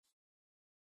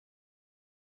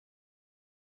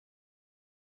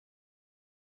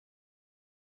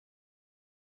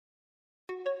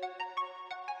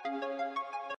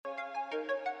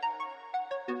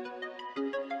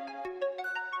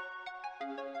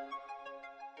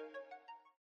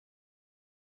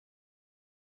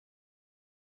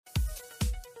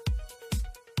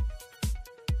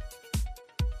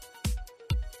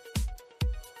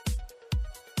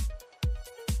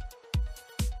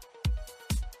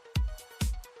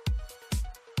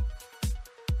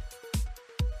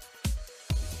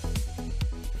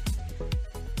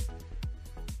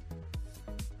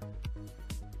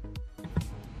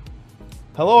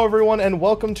Hello, everyone, and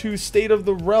welcome to State of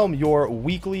the Realm, your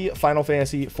weekly Final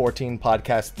Fantasy XIV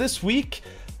podcast. This week,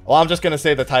 well, I'm just going to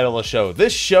say the title of the show.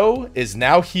 This show is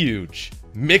now huge.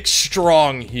 Mixed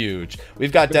strong huge.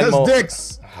 We've got Denmo.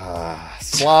 Dicks.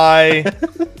 Sly.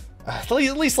 At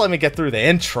least let me get through the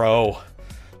intro.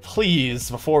 Please,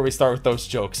 before we start with those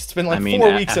jokes. It's been like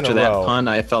 4 weeks in a row. After that pun,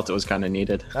 I felt it was kind of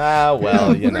needed.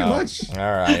 Well, you know. Much. All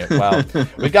right. Well,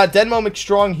 we've got Denmo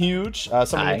McStrong Huge, someone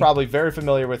Hi. you're probably very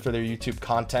familiar with for their YouTube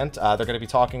content. They're going to be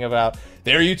talking about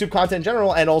their YouTube content in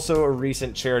general and also a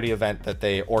recent charity event that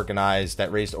they organized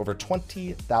that raised over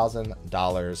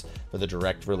 $20,000 for the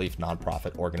Direct Relief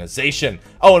nonprofit organization.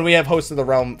 Oh, and we have Host of the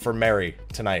Realm for Mary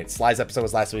tonight. Sly's episode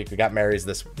was last week. We got Mary's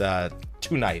this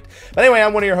tonight. But anyway,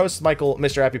 I'm one of your hosts, Michael,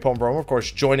 Mr. Happy Poem Bro. Of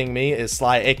course, joining me is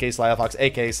Sly, aka Sly Fox,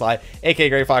 aka Sly, aka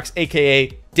Gray Fox,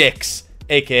 aka Dix,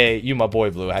 aka you, my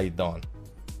boy Blue. How you doing?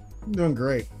 I'm doing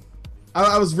great.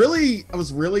 I was really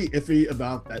iffy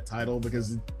about that title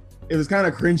because it was kind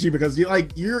of cringy because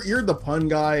you're the pun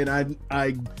guy and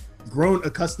I grown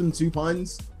accustomed to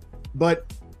puns,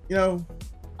 but you know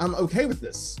I'm okay with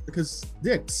this because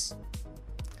dicks.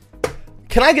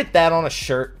 Can I get that on a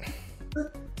shirt?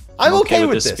 I'm okay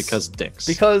with this because dicks.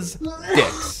 Because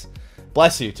dicks.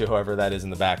 Bless you to whoever that is in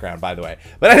the background, by the way.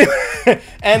 But anyway,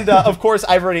 and of course,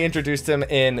 I've already introduced him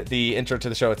in the intro to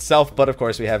the show itself. But of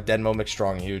course, we have Denmo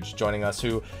McStrong Huge joining us,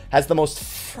 who has the most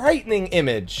frightening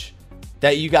image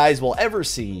that you guys will ever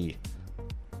see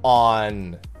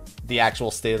on the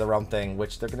actual State of the Realm thing,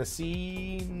 which they're going to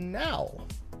see now.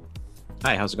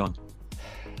 Hi, how's it going?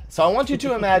 So I want you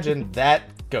to imagine that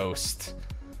ghost,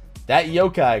 that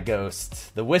yokai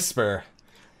ghost, the Whisper.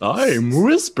 I'm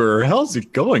Whisper. How's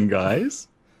it going, guys?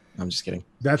 I'm just kidding.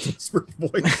 That's Whisper's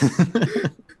voice.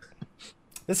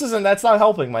 That's not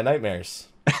helping my nightmares.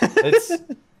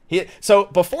 So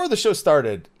before the show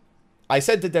started, I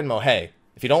said to Denmo, hey,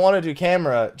 if you don't want to do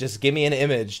camera, just give me an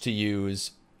image to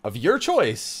use of your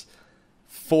choice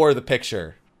for the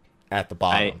picture at the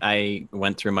bottom. I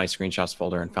went through my screenshots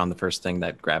folder and found the first thing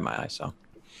that grabbed my eye, so.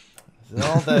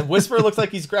 Well, the Whisper looks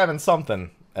like he's grabbing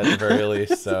something at the very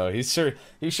least, so he's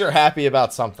sure happy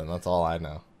about something. That's all I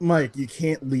know. Mike, you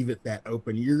can't leave it that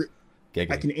open.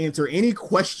 Giggity. I can answer any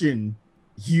question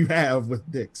you have with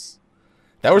dicks.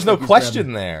 There was no He's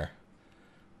question there.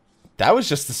 That was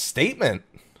just a statement.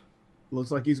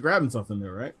 Looks like he's grabbing something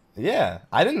there, right? Yeah,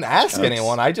 I didn't ask That's-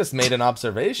 anyone. I just made an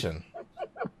observation.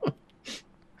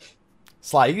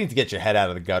 Sly, you need to get your head out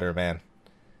of the gutter, man.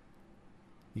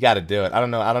 You got to do it. I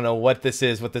don't know what this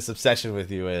is, what this obsession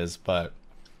with you is, but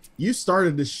You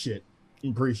started this shit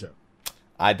in pre-show.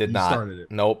 I did You not. started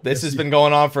it. Nope. This Yes, has you- been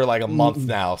going on for like a month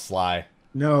now, Sly.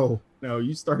 No,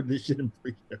 you started this shit in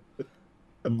pre-show.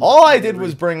 All I did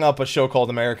was bring up a show called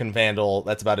American Vandal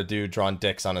that's about a dude drawing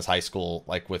dicks on his high school,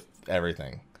 like with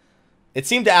everything. It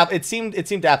seemed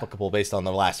applicable based on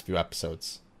the last few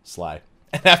episodes, Sly.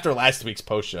 And after last week's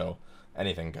post show,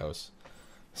 anything goes,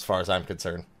 as far as I'm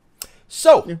concerned.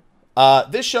 So,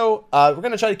 this show, we're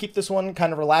gonna try to keep this one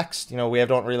kind of relaxed. You know, we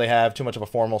don't really have too much of a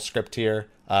formal script here.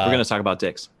 We're going to talk about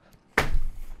dicks.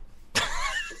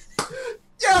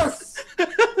 Yes!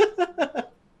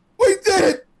 We did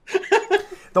it!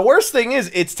 The worst thing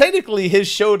is, it's technically his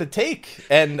show to take,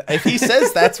 and if he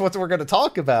says that's what we're gonna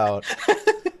talk about,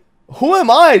 who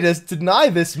am I to deny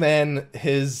this man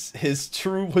his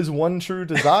one true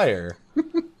desire?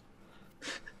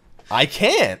 I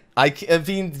can't. I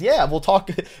mean, yeah, we'll talk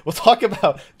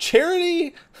about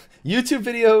charity, YouTube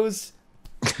videos,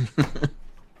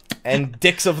 and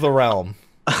dicks of the realm.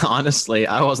 Honestly,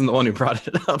 I wasn't the one who brought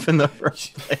it up in the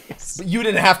first place. But you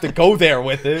didn't have to go there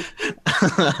with it.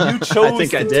 You chose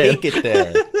to take it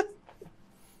there.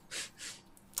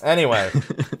 Anyway,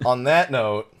 on that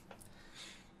note,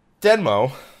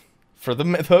 Denmo, for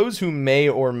those who may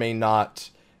or may not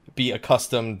be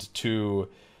accustomed to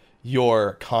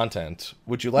your content,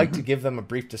 would you like to give them a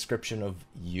brief description of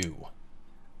you?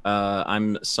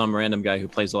 I'm some random guy who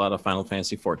plays a lot of Final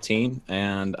Fantasy XIV,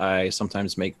 and I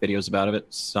sometimes make videos about it.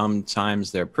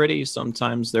 Sometimes they're pretty,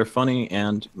 sometimes they're funny,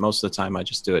 and most of the time I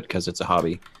just do it because it's a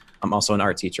hobby. I'm also an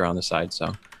art teacher on the side,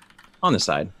 so on the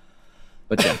side.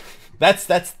 But yeah. That's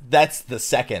the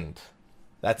second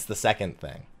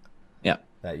thing. Yeah.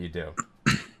 That you do.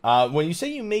 When you say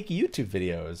you make YouTube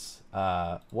videos,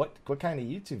 what kind of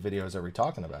YouTube videos are we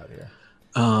talking about here?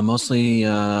 Mostly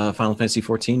Final Fantasy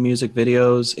XIV music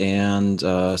videos, and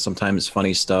sometimes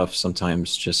funny stuff,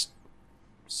 sometimes just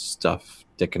stuff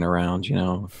dicking around, you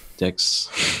know, dicks.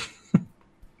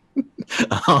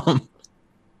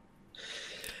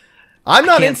 I'm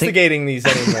not instigating these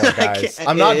anymore, guys.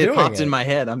 I'm not doing it. It popped in my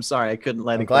head. I'm sorry, I couldn't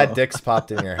let it I'm glad go. dicks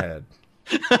popped in your head.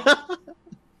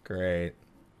 Great.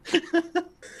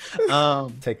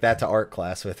 Um, Take that to art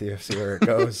class with you. See where it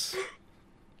goes.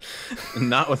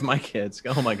 not with my kids.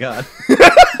 Oh my god.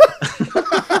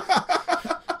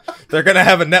 They're gonna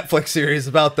have a Netflix series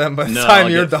about them by the No, time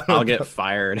you're done. I'll with get them.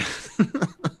 fired.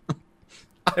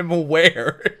 I'm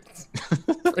aware.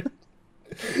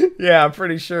 Yeah, I'm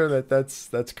pretty sure that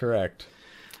that's correct.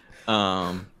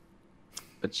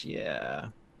 But yeah,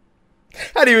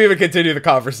 How do you even continue the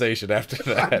conversation after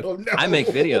that? Oh, no. I make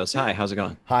videos. Hi, how's it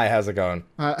going? Hi, how's it going?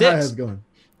 Hi, Dicks. how's it going?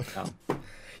 Oh.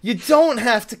 You don't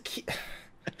have to keep.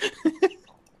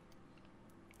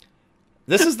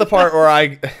 This is the part where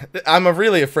I'm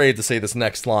really afraid to say this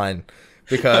next line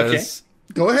because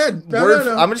Go ahead. No, word,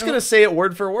 no, no, I'm just no. gonna say it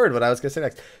word for word what I was gonna say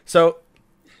next. So,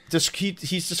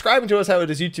 he's describing to us how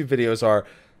his YouTube videos are.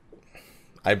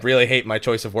 I really hate my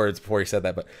choice of words before he said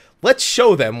that, but let's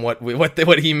show them what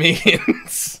he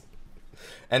means.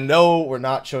 And no, we're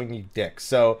not showing you dicks.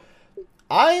 So,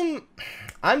 I'm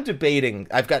debating.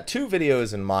 I've got two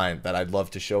videos in mind that I'd love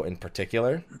to show in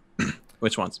particular.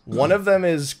 Which ones? One of them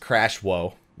is Crash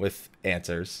Woe with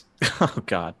answers. Oh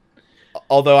god.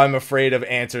 Although I'm afraid of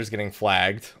answers getting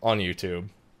flagged on YouTube.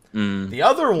 The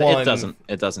other one... It doesn't.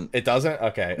 It doesn't. It doesn't?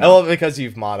 Okay. No. Well, because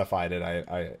you've modified it.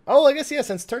 I guess, yeah,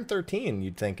 since turn 13,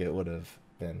 you'd think it would have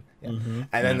been. Yeah. Mm-hmm.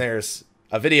 And then there's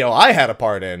a video I had a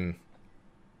part in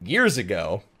years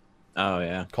ago Oh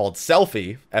yeah. called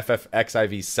Selfie,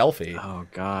 FFXIV Selfie, Oh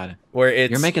god. where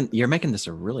it's... You're making this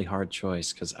a really hard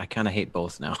choice because I kind of hate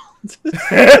both now.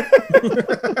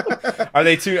 Are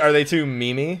they too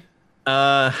memey?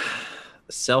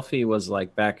 Selfie was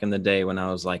like back in the day when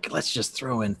I was like, let's just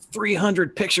throw in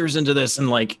 300 pictures into this and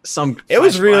like some. It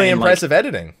was really flash impressive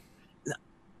editing.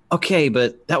 Okay,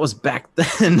 but that was back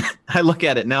then. I look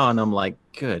at it now and I'm like,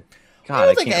 good God,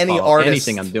 don't think can't any follow artist-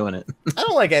 anything I'm doing it. I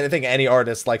don't think any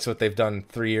artist likes what they've done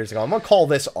 3 years ago. I'm gonna call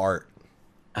this art.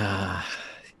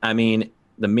 I mean,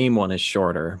 the meme one is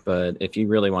shorter, but if you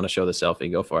really want to show the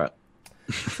selfie, go for it.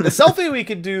 The selfie we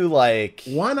could do like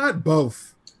Why not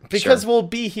both? because Sure. we'll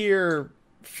be here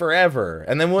forever,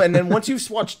 and then once you've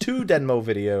watched 2 Denmo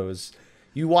videos,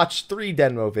 you watch 3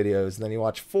 Denmo videos, and then you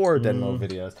watch 4 Denmo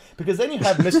videos, because then you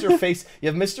have Mr. Face. You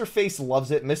have Mr. Face Loves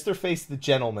It, Mr. Face the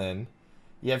Gentleman.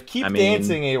 You have Keep I mean-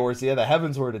 Dancing Eorzea, the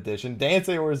Heavensward Edition, Dance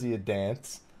Eorzea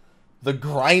Dance, The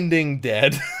Grinding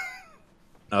Dead,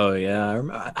 Oh yeah,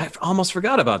 I almost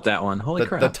forgot about that one. Holy the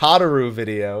crap! Tataru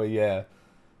video, yeah.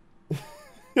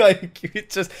 Like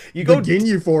it's just you The go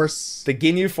Ginyu Force. the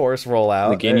Ginyu Force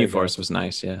rollout. the There you Ginyu go. Force was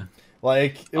nice, yeah.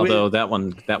 Like Although that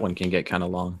one can get kind of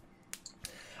long.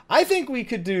 I think we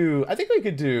could do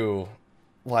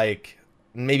like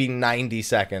maybe 90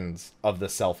 seconds of the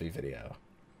selfie video.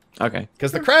 Okay.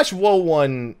 Because the Crash Woe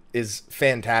one is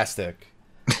fantastic.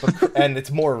 And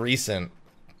it's more recent.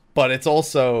 But it's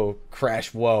also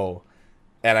Crash Woe.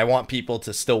 And I want people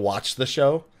to still watch the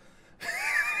show.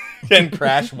 And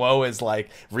Crash Woe is like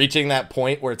reaching that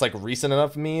point where it's like recent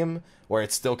enough meme where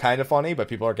it's still kind of funny, but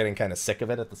people are getting kind of sick of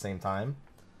it at the same time.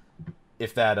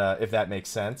 If that makes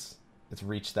sense. It's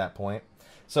reached that point.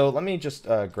 So let me just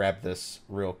grab this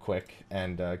real quick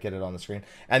and get it on the screen.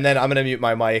 And then I'm going to mute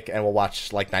my mic and we'll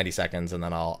watch like 90 seconds and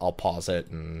then I'll pause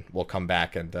it and we'll come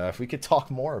back and if we could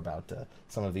talk more about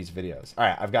some of these videos. All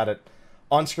right, I've got it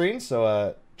on screen.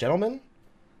 So, gentlemen,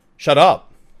 shut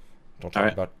up. Don't talk All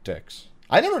right. about dicks.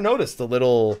 I never noticed the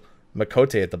little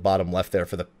Makote at the bottom left there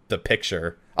for the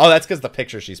picture. Oh, that's because the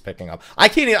picture she's picking up. I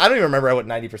don't even remember what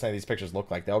 90% of these pictures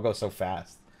look like. They all go so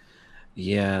fast.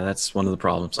 Yeah, that's one of the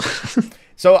problems.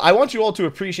 So I want you all to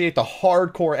appreciate the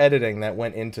hardcore editing that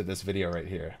went into this video right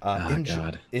here.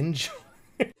 God. Enjoy.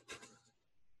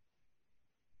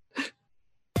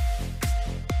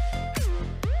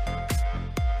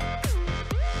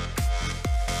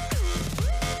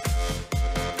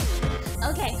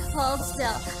 Okay, hold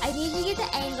still. I need to get the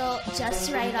angle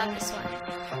just right on this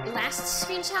one. Last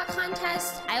screenshot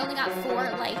contest, I only got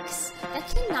 4 likes. That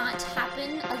cannot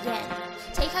happen again.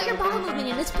 Take out your ball movement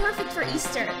and it's perfect for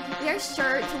Easter. We are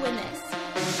sure to win this.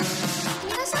 Can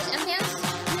you guys watch enhance?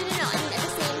 No, I mean at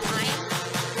the same time.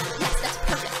 Yes, that's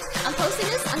perfect. I'm posting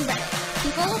this on Reddit.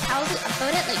 People will probably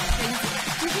upvote it like crazy.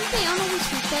 Do you think they all know we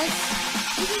tweet this?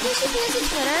 Do you think they should be us on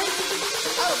Twitter?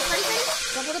 Oh, the party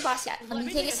face? Don't go to the boss yet. Let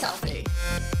me take a selfie.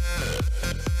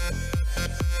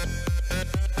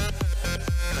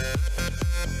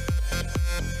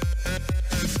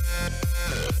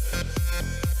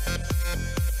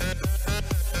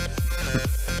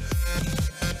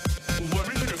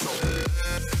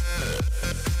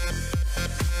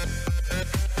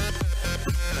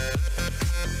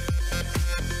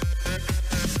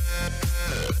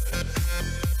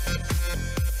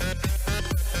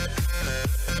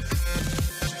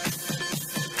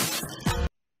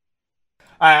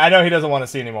 I know he doesn't want to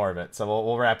see any more of it, so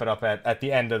we'll wrap it up at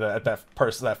the end of that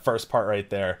first part right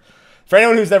there. For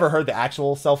anyone who's never heard the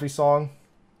actual Selfie song,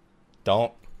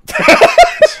 don't.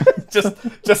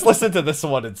 just listen to this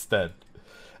one instead.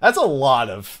 That's a lot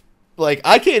of, like,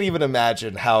 I can't even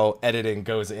imagine how editing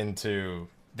goes into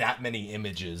that many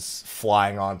images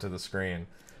flying onto the screen.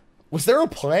 Was there a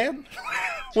plan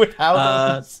with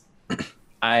how those...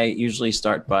 I usually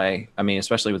start by, I mean,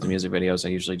 especially with the music videos, I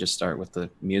usually just start with the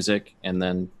music and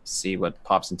then see what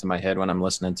pops into my head when I'm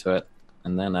listening to it.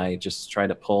 And then I just try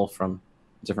to pull from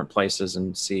different places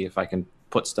and see if I can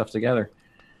put stuff together.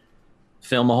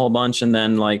 Film a whole bunch and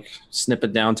then like snip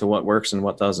it down to what works and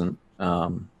what doesn't.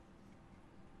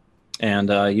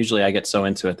 Usually I get so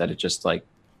into it that it just like,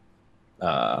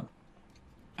 I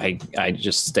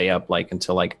just stay up like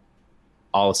until like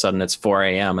all of a sudden it's 4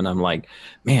 a.m. and I'm like,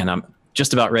 man, I'm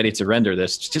just about ready to render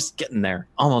this, just getting there,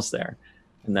 almost there.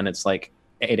 And then it's like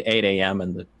 8 a.m.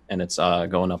 and it's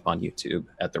going up on YouTube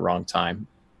at the wrong time.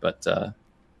 But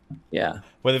yeah.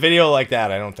 With a video like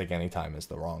that, I don't think any time is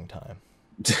the wrong time.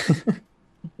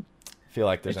 I feel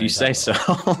like there's if you say so.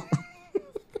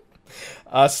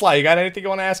 Sly, you got anything you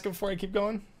want to ask him before I keep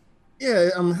going? Yeah,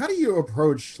 how do you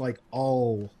approach like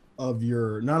all of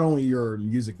your, not only your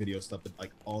music video stuff, but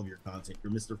like all of your content,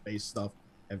 your Mr. Face stuff,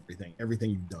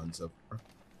 everything you've done so far?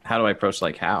 How do I approach,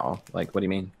 like how? Like, what do you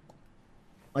mean?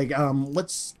 Like,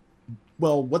 what's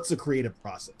the creative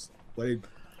process?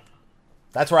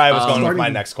 That's where I was going with my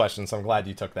starting- next question, so I'm glad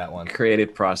you took that one.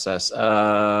 Creative process.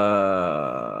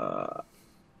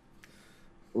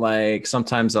 Like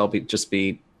sometimes I'll just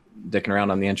be dicking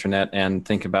around on the internet and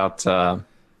think about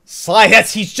Sly,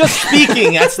 he's just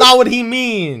speaking. That's not what he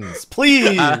means.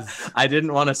 Please. I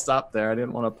didn't want to stop there. I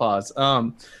didn't want to pause.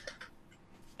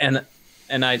 And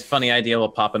a funny idea will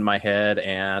pop in my head,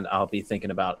 and I'll be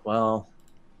thinking about, well,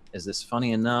 is this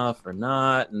funny enough or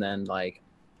not? And then, like,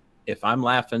 if I'm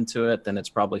laughing to it, then it's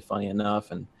probably funny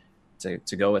enough, and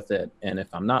to go with it. And if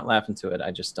I'm not laughing to it,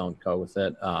 I just don't go with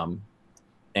it.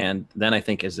 And then I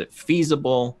think, is it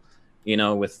feasible? You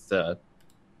know, with the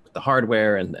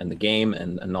hardware and the game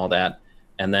and all that.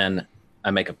 And then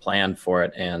I make a plan for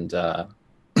it and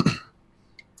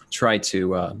try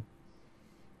to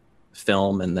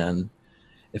film. And then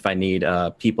if I need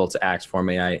people to act for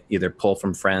me, I either pull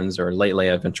from friends, or lately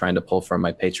I've been trying to pull from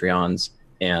my Patreons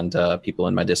and people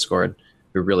in my Discord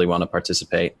who really want to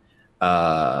participate.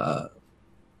 But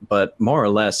more or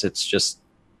less, it's just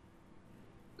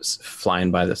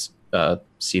flying by the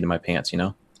seat of my pants, you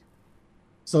know?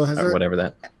 So has there, whatever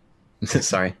that.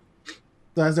 Sorry.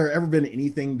 So has there ever been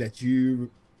anything that you've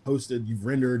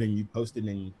rendered and you posted,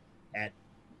 and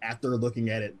after looking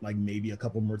at it, like maybe a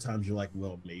couple more times, you're like,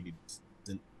 well, maybe this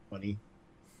isn't funny.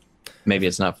 Maybe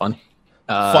it's not funny.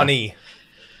 Funny.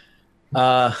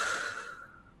 Don't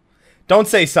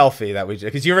say selfie that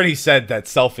because you already said that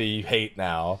selfie you hate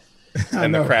now,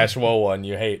 and the Crash Woe one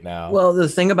you hate now. Well, the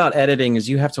thing about editing is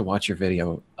you have to watch your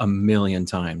video a million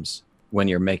times when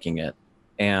you're making it.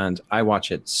 And I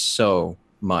watch it so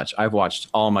much. I've watched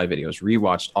all my videos,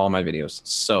 rewatched all my videos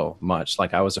so much.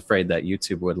 Like, I was afraid that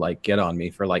YouTube would like get on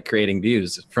me for like creating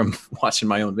views from watching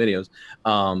my own videos.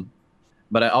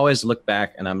 But I always look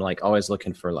back and I'm like always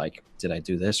looking for like, did I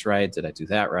do this right? Did I do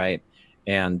that right?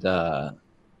 And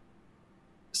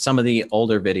some of the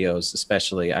older videos,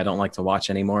 especially, I don't like to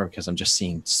watch anymore because I'm just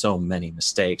seeing so many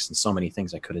mistakes and so many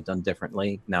things I could have done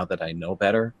differently now that I know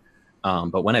better.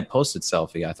 But when I posted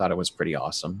Selfie, I thought it was pretty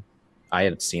awesome. I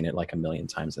had seen it like a million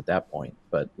times at that point,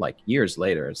 but like years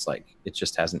later, it's like, it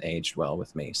just hasn't aged well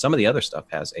with me. Some of the other stuff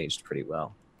has aged pretty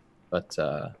well, but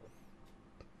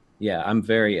yeah, I'm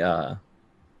very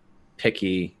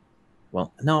picky.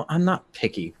 Well, no, I'm not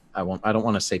picky. I don't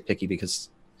want to say picky because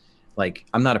like,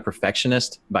 I'm not a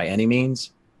perfectionist by any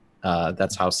means.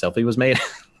 That's how Selfie was made.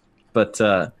 But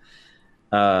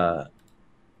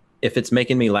if it's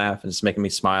making me laugh and it's making me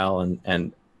smile,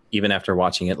 and even after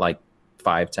watching it like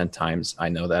 5-10 times, I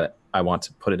know that I want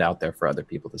to put it out there for other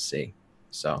people to see.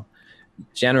 So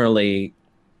generally,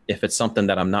 if it's something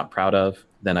that I'm not proud of,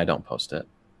 then I don't post it.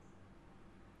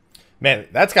 Man,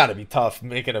 that's got to be tough,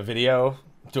 making a video,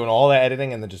 doing all that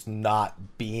editing, and then just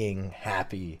not being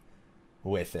happy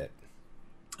with it.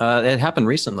 It happened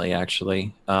recently,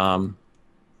 actually. I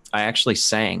actually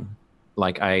sang.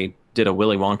 Like, I did a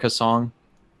Willy Wonka song.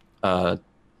 The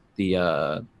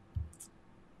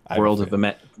World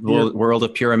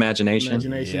of Pure Imagination.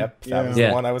 Yep, that was the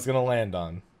one I was going to land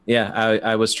on. Yeah,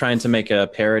 I was trying to make a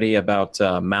parody about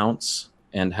mounts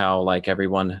and how like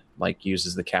everyone like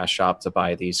uses the cash shop to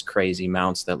buy these crazy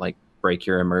mounts that like break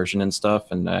your immersion and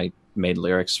stuff. And I made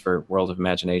lyrics for World of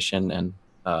Imagination, and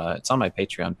It's on my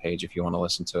Patreon page if you want to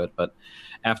listen to it. But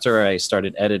after I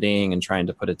started editing and trying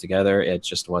to put it together, it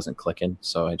just wasn't clicking,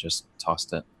 so I just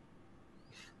tossed it.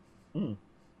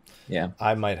 Yeah,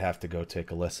 I might have to go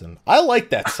take a listen. I like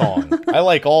that song. I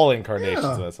like all incarnations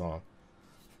of that song.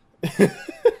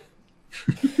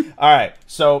 All right,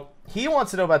 so he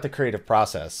wants to know about the creative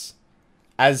process.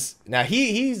 As now,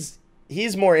 he's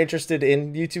more interested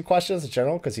in YouTube questions in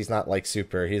general because he's not like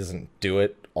super. He doesn't do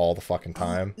it all the fucking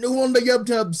time. New on the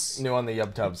YubTubs. New on the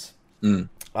YubTubs.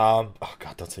 Oh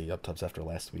god, don't say YubTubs after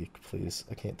last week, please.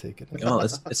 I can't take it. well,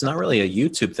 it's not really a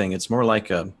YouTube thing. It's more like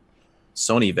a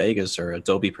Sony Vegas or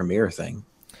Adobe Premiere thing.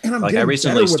 And I'm Like, I getting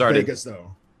recently better with started- Vegas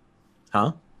though.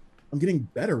 Huh? I'm getting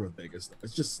better with Vegas though.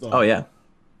 It's just Oh yeah,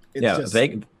 it's yeah. just,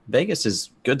 Vegas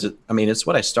is good to. I mean, it's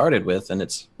what I started with, and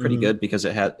it's pretty good because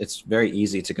it's very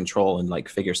easy to control and like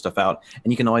figure stuff out.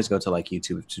 And you can always go to like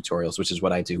YouTube tutorials, which is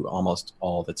what I do almost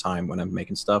all the time when I'm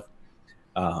making stuff.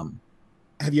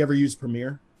 Have you ever used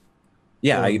Premiere?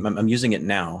 Yeah, I'm using it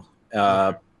now.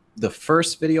 The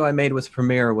first video I made with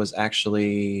Premiere was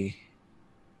actually,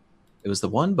 it was the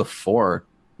one before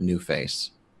New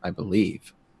Face, I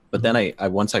believe. But then I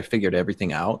once I figured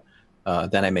everything out,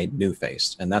 then I made New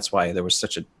Face, and that's why there was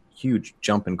such a huge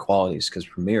jump in qualities, because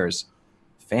Premiere is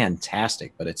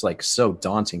fantastic, but it's like so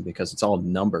daunting because it's all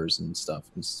numbers and stuff.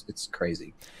 It's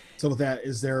crazy. So with that,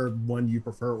 is there one you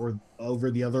prefer or over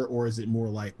the other, or is it more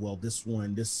like, well, this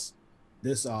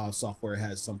software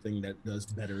has something that does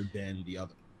better than the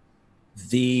other?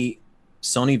 The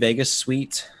Sony Vegas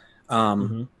suite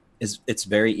it's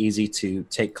very easy to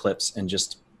take clips and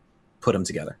just put them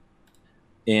together.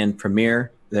 In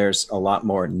Premiere, there's a lot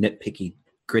more nitpicky,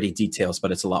 gritty details,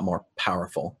 but it's a lot more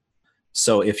powerful.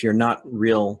 So if you're not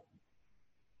real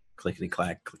clickety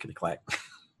clack,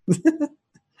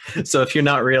 so if you're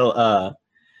not real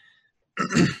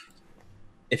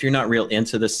if you're not real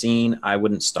into the scene, I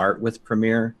wouldn't start with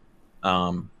Premiere,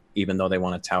 even though they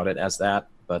want to tout it as that.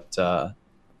 But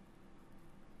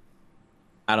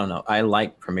I don't know. I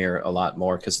like Premiere a lot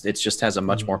more because it just has a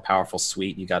much more powerful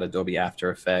suite. You got Adobe After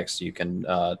Effects. You can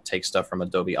take stuff from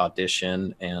Adobe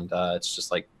Audition, and it's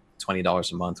just like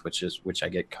 $20 a month, which I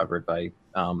get covered by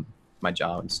my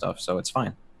job and stuff. So it's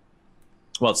fine.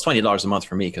 Well, it's $20 a month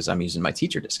for me because I'm using my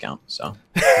teacher discount. So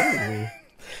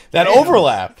that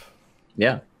overlap.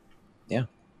 yeah.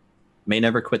 May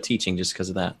never quit teaching just because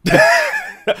of that.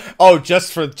 Oh,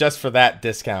 just for that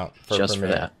discount. Just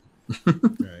Premiere. for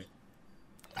that. Right.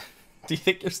 Do you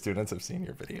think your students have seen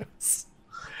your videos?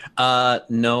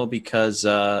 No, because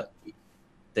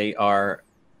they are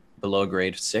below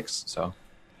grade 6. So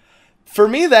For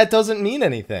me, that doesn't mean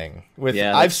anything.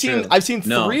 Yeah, I've that's seen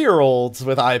true. 3-year-olds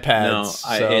with iPads. no,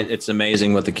 so- it's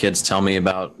amazing what the kids tell me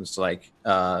about. It's like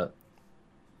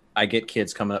I get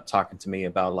kids coming up talking to me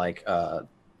about like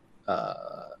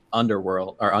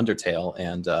Underworld or Undertale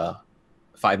and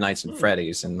Five Nights at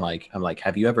Freddy's, and like I'm like,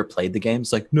 have you ever played the game?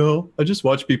 It's like, no, I just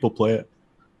watch people play it.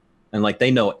 And like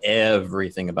they know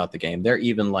everything about the game. They're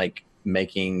even like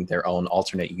making their own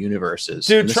alternate universes.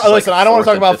 Dude, And this is, listen, like, I don't want to fourth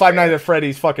talk and about fifth Five grade. Nights at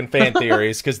Freddy's fucking fan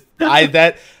theories because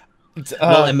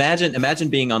Well, imagine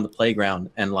being on the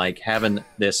playground and like having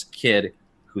this kid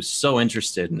who's so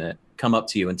interested in it come up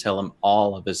to you and tell him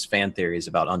all of his fan theories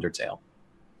about Undertale.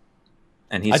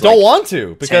 And he's I don't like want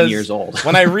to because 10 years old.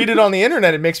 when I read it on the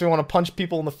internet, it makes me want to punch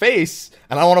people in the face,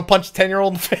 and I want to punch a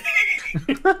 10-year-old in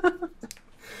the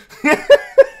face.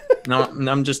 No, and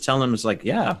I'm just telling him, it's like,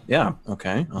 yeah,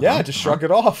 okay. Yeah, just shrug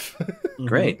it off.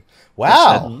 Great.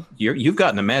 Wow. You've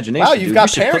got an imagination. Wow, you've dude. got You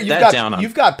should parents. put that down on-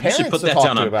 You've got You parents should put to that talk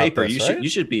down to on about paper. this, You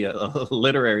right? should be a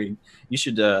literary. You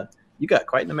should you got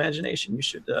quite an imagination. You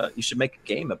should make a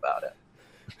game about it.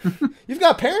 You've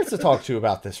got parents to talk to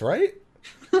about this, right?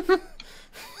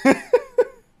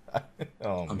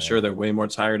 Oh, I'm sure they're way more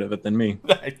tired of it than me.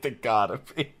 I think gotta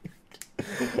be.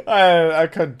 I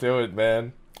couldn't do it,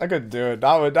 man. I couldn't do it.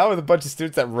 Not with a bunch of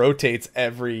students that rotates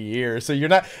every year. So you're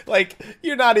not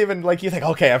even like, you think,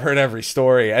 okay, I've heard every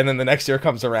story, and then the next year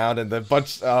comes around and the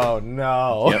bunch. Oh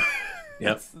no.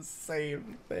 Yep. It's the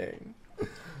same thing.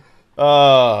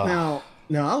 Oh.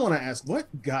 Now I want to ask, what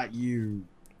got you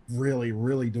really,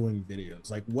 really doing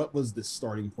videos? Like, what was the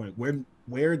starting point?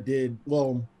 Where did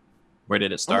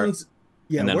it start?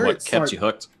 Yeah, And then where what it kept start- you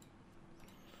hooked?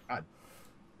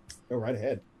 Go right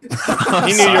ahead.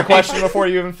 He knew your question before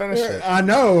you even finished it. I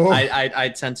know. I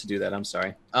tend to do that. I'm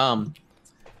sorry. Now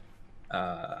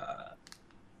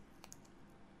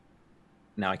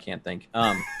I can't think.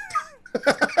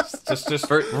 Just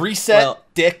reset. well-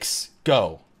 Dicks,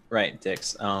 go. Right,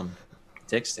 Dicks.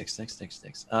 Dicks.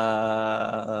 Dicks.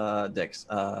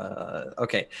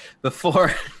 Okay.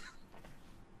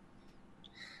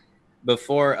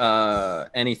 before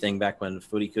anything, back when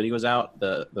Footy Cootie was out,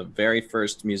 the very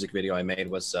first music video I made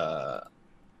was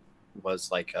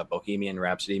like a Bohemian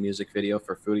Rhapsody music video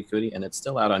for Footy Cootie, and it's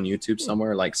still out on YouTube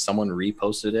somewhere. Like someone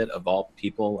reposted it, of all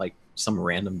people, like some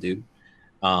random dude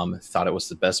thought it was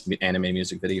the best anime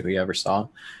music video he ever saw,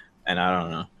 and I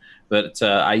don't know. But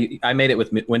I made it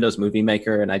with Windows Movie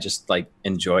Maker, and I just like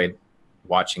enjoyed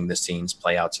watching the scenes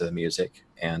play out to the music.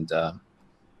 And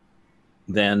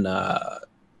then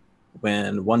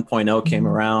when 1.0 came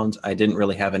around, I didn't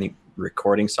really have any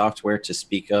recording software to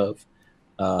speak of.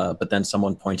 But then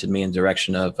someone pointed me in the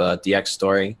direction of DX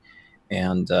Story,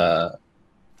 and around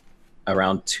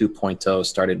 2.0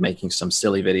 started making some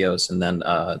silly videos, and then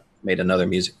made another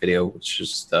music video, which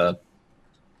is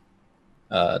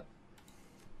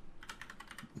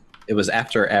it was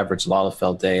after Average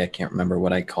Lalafell Day. I can't remember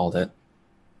what I called it.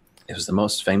 It was the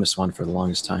most famous one for the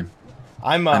longest time.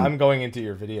 I'm going into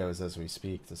your videos as we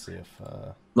speak to see if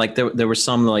like there was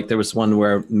some, like there was one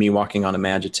where me walking on a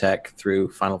Magitech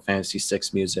through Final Fantasy VI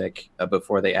music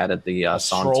before they added the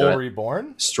song Stroll to it.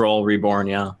 Reborn. Stroll Reborn,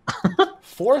 yeah.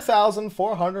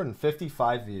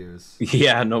 4,455 views.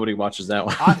 Yeah, nobody watches that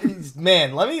one.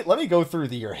 Man, let me go through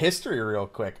your history real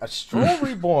quick. A Stroll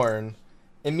Reborn.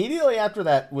 Immediately after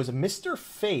that was Mr.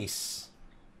 Face,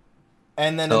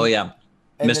 and then yeah.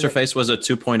 Mr. Face was a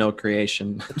 2.0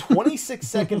 creation. A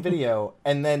 26-second video,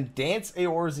 and then Dance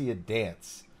Eorzea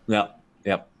Dance. Yep.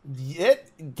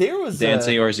 There was Dance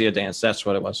Eorzea Dance. That's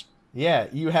what it was. Yeah,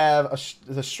 you have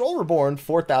the Stroll Reborn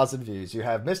 4,000 views. You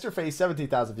have Mr. Face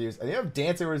 17,000 views, and you have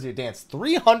Dance Eorzea Dance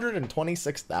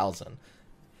 326,000.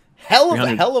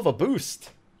 Hell of a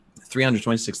boost.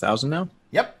 326,000 now?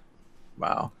 Yep.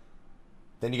 Wow.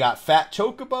 Then you got Fat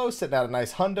Chocobo sitting at a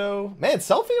nice hundo. Man,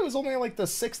 Selfie was only like the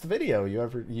 6th video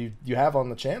you have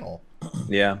on the channel.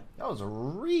 Yeah. That was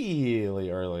really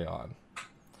early on.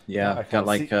 Yeah, I got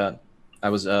like I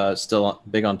was still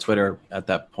big on Twitter at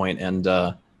that point, and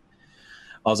all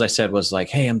I said was like,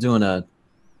 "Hey, I'm doing a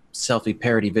selfie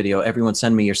parody video. Everyone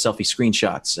send me your selfie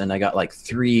screenshots." And I got like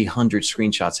 300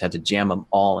 screenshots. Had to jam them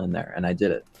all in there, and I did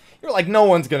it. You're like, no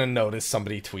one's gonna notice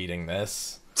somebody tweeting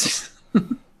this.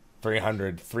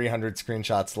 300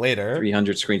 screenshots later.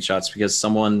 300 screenshots because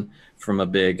someone from a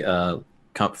big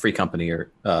free company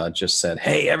just said,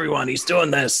 "Hey, everyone, he's doing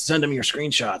this. Send him your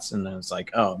screenshots." And then it's like,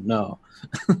 oh no.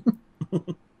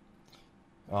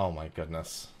 Oh my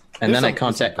goodness. And then I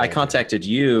contacted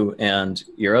you and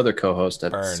your other co-host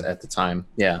at the time.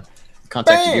 Yeah,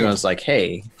 contacted you and I was like,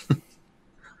 "Hey."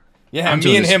 Yeah,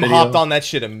 me and him hopped on that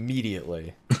shit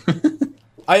immediately.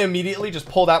 I immediately just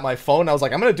pulled out my phone. I was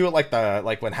like, I'm gonna do it like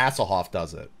when Hasselhoff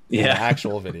does it. Yeah, the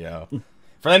actual video.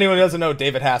 For anyone who doesn't know,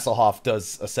 David Hasselhoff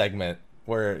does a segment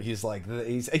where he's like,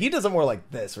 he does it more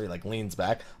like this, where he like leans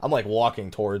back. I'm like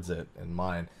walking towards it in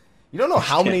mine. You don't know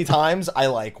how many times I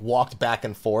like walked back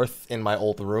and forth in my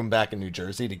old room back in New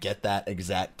Jersey to get that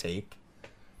exact take.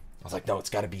 I was like, no,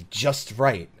 it's got to be just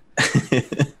right.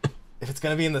 If it's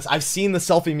gonna be in this, I've seen the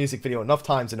selfie music video enough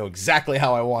times to know exactly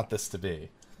how I want this to be.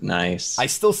 Nice. I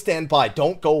still stand by.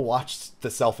 Don't go watch the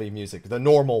selfie music, the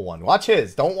normal one. Watch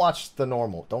his. Don't watch the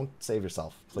normal. Don't save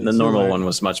yourself, please. The normal one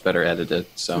was much better edited.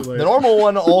 So the normal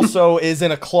one also is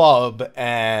in a club,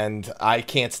 and I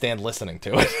can't stand listening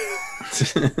to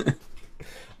it.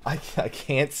 I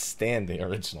can't stand the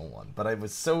original one, but it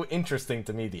was so interesting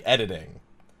to me, the editing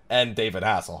and David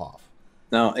Hasselhoff.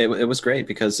 No, it was great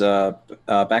because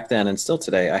back then and still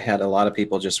today, I had a lot of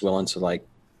people just willing to like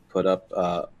put up.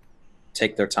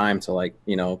 Take their time to like,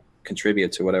 you know,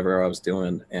 contribute to whatever I was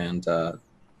doing, and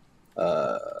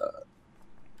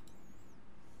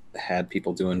had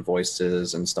people doing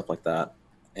voices and stuff like that,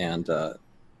 and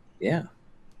yeah.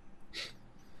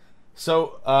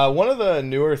 So one of the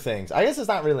newer things, I guess it's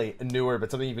not really newer,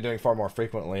 but something you've been doing far more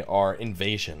frequently, are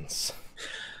invasions.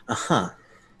 Uh-huh.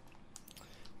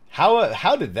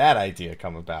 How did that idea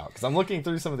come about? Because I'm looking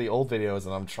through some of the old videos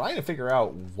and I'm trying to figure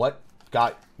out what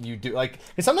got you do, like,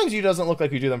 sometimes you doesn't look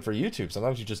like you do them for YouTube.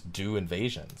 Sometimes you just do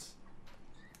invasions.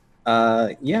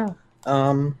 Yeah.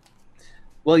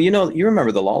 Well, you know, you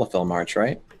remember the Lalafell March,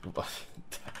 right?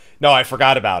 No, I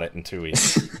forgot about it in 2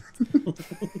 weeks.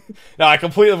 No, I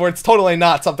completely. It's totally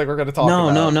not something we're going to talk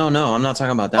about. No. I'm not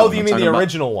talking about that. Oh, you mean the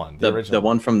original one? The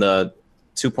one from the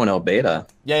 2.0 beta.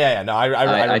 Yeah. No,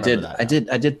 I did. that,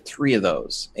 I did 3 of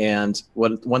those, and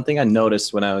one thing I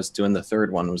noticed when I was doing the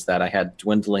 3rd one was that I had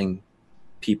dwindling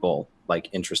people like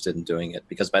interested in doing it,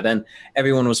 because by then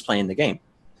everyone was playing the game,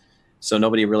 so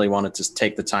nobody really wanted to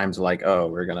take the time to like, oh,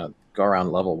 we're gonna go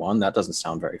around level 1. That doesn't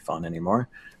sound very fun anymore.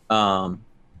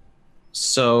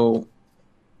 So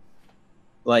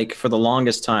like for the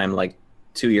longest time, like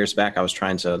 2 years back, I was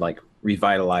trying to like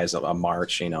revitalize a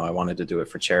march. You know, I wanted to do it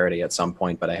for charity at some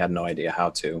point, but I had no idea how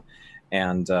to,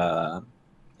 and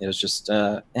it was just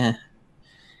eh.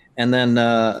 And then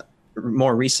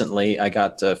more recently, I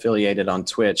got affiliated on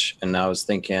Twitch, and I was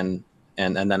thinking,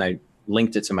 and then I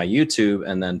linked it to my YouTube,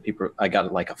 and then I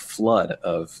got like a flood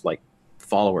of like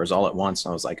followers all at once.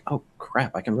 And I was like, oh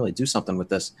crap, I can really do something with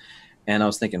this. And I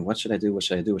was thinking, what should I do? What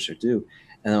should I do? What should I do?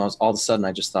 And then all of a sudden,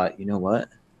 I just thought, you know what?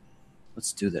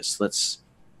 Let's do this.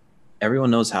 Everyone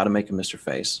knows how to make a Mr.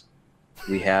 Face.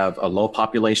 We have a low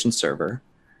population server.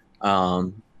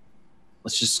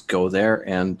 Let's just go there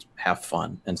and have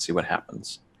fun and see what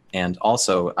happens. And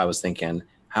also, I was thinking,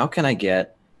 how can I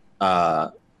get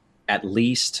at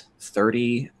least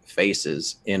 30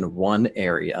 faces in one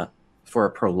area for a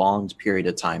prolonged period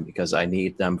of time, because I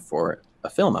need them for a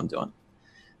film I'm doing.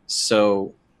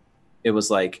 So it was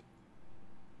like,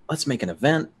 let's make an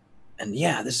event, and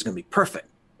yeah, this is gonna be perfect.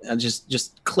 And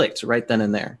just clicked right then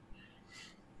and there.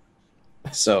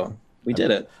 So we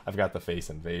did it. I've got the face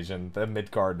invasion, the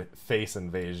Midgard face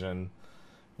invasion,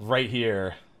 right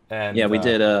here. And yeah, we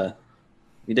did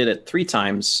it 3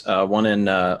 times. One in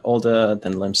Olda,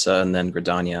 then Limsa, and then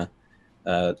Gridania.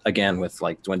 Again with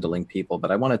like dwindling people,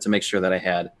 but I wanted to make sure that I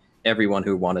had everyone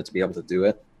who wanted to be able to do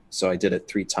it. So I did it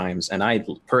 3 times, and I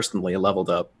personally leveled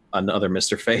up another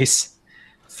Mr. Face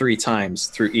 3 times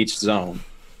through each zone.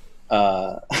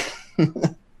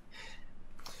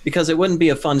 Because it wouldn't be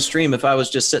a fun stream if I was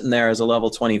just sitting there as a level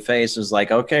 20 face. It was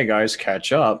like, okay, guys,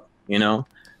 catch up, you know?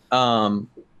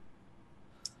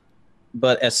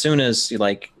 But as soon as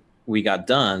like we got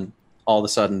done, all of a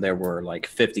sudden there were like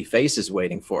 50 faces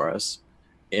waiting for us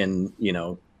and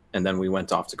then we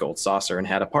went off to Gold Saucer and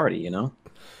had a party, you know?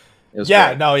 It was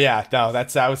great.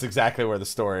 That was exactly where the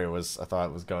story was. I thought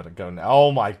it was going to go.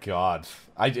 Oh my God.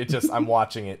 I'm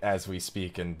watching it as we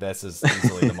speak, and this is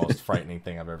easily the most frightening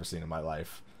thing I've ever seen in my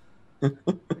life.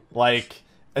 Like,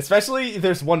 especially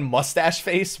there's one mustache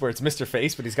face where it's Mr.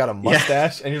 Face, but he's got a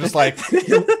mustache, and you're just like,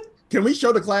 can we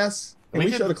show the class? We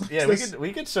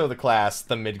could show the class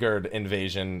the Midgard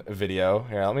invasion video.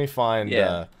 Here, let me find.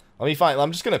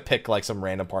 I'm just gonna pick like some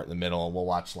random part in the middle, and we'll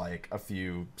watch like a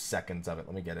few seconds of it.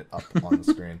 Let me get it up on the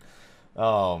screen.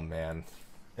 Oh man,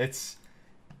 it's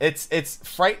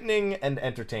frightening and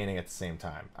entertaining at the same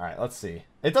time. All right, let's see.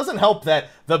 It doesn't help that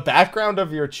the background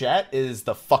of your chat is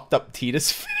the fucked up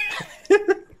Titus.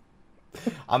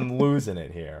 I'm losing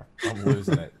it here. I'm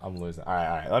losing it. All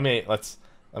right. Let me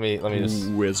just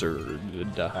wizard.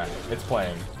 All right, it's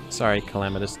playing. Sorry,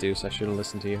 Calamitous Deuce. I should have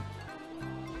listened to you.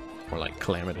 More like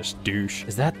Calamitous Douche.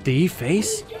 Is that the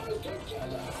face?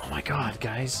 Oh my God,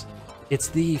 guys! It's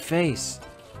the face.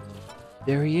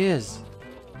 There he is.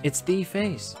 It's the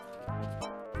face.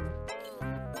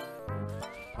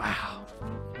 Wow.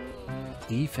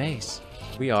 The face.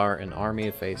 We are an army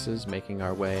of faces making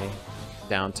our way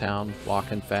downtown,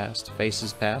 walking fast,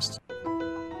 faces past.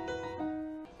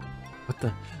 What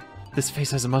the? This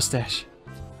face has a mustache.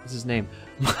 What's his name?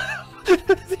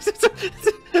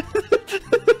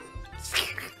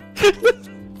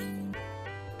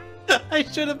 I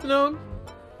should have known.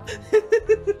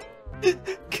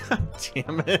 God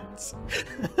damn it.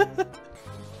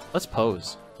 Let's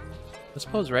pose. Let's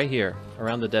pose right here,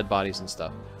 around the dead bodies and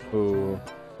stuff. Ooh,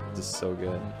 this is so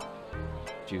good.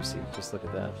 Juicy. Just look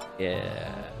at that.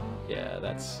 Yeah,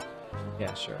 that's...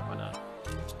 Yeah, sure, why not?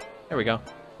 There we go.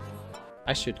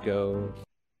 I should go...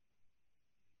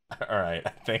 Alright,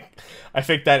 I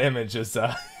think that image is,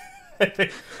 I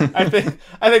think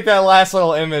that last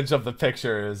little image of the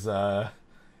picture is a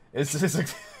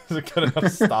good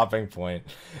enough stopping point.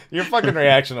 Your fucking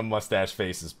reaction to Mustache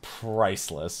Face is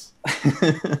priceless.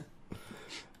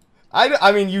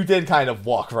 I mean, you did kind of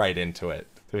walk right into it,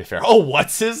 to be fair. Oh,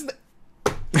 what's his name?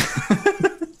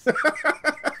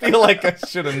 I feel like I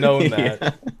should have known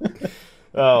that. Yeah.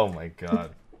 Oh my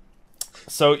God.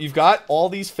 So you've got all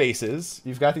these faces.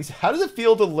 You've got these. How does it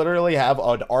feel to literally have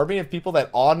an army of people that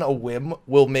on a whim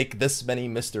will make this many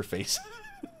Mr. Faces?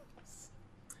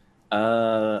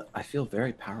 I feel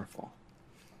very powerful.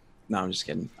 No, I'm just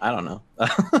kidding. I don't know.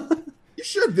 You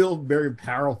should feel very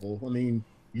powerful. I mean,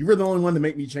 you were the only one to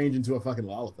make me change into a fucking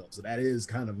Lollipop, so that is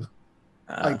kind of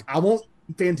like, I won't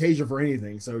Fantasia for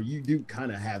anything, so you do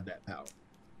kind of have that power.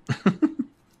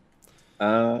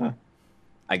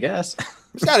 I guess.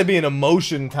 There's got to be an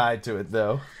emotion tied to it,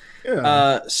 though.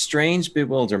 Yeah. Strange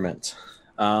bewilderment.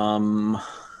 It's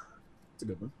a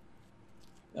good one.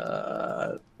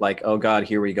 Like, oh God,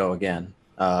 here we go again.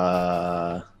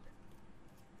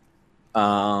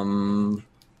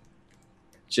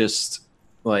 Just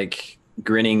like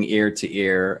grinning ear to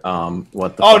ear.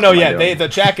 What the? Oh fuck no, am I yeah, doing? the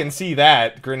chat can see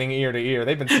that grinning ear to ear.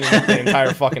 They've been seeing that the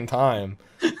entire fucking time.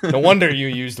 No wonder you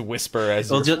used whisper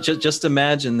as. Well, your... just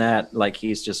imagine that, like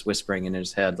he's just whispering in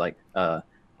his head, like, what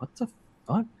the fuck?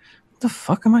 What the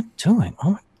fuck am I doing?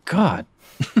 Oh my god!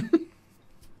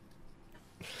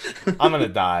 I'm gonna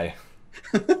die.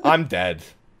 I'm dead.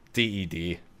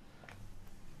 DED.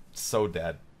 So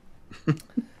dead. All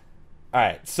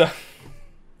right, so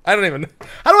I don't even.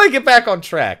 How do I get back on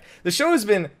track? The show has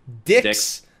been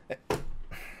dicks.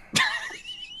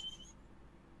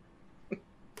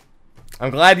 I'm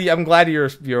glad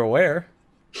you're aware.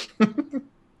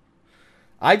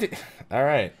 I did. All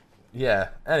right. Yeah.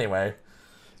 Anyway.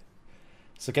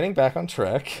 So getting back on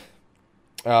track.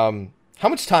 How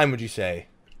much time would you say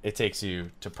it takes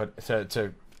you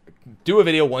to do a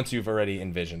video once you've already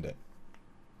envisioned it?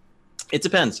 It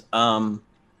depends.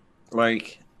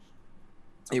 Like,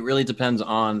 it really depends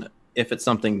on if it's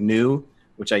something new,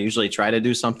 which I usually try to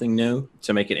do something new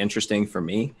to make it interesting for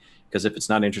me. Because if it's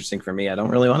not interesting for me, I don't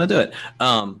really want to do it.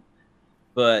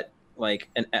 But like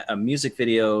a music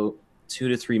video, 2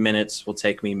 to 3 minutes will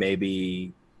take me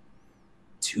maybe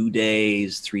 2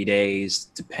 days, 3 days,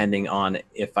 depending on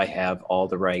if I have all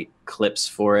the right clips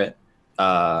for it.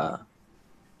 A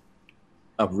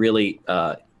really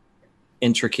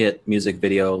intricate music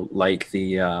video like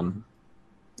the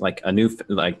like a new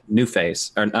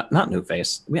face, or not new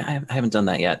face. I haven't done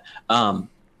that yet.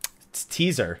 It's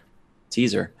teaser.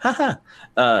 Haha.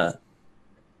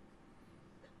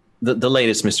 The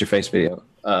latest Mr. Face video,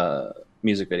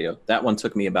 music video. That one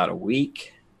took me about a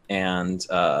week, and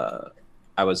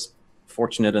I was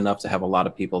fortunate enough to have a lot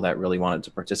of people that really wanted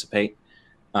to participate.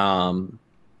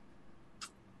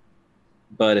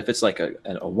 But if it's like a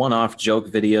one-off joke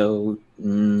video,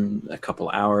 a couple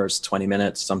hours, 20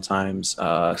 minutes, sometimes.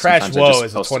 Crash Whoa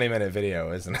is a 20-minute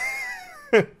video, isn't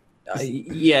it?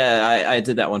 Yeah, I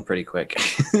did that one pretty quick.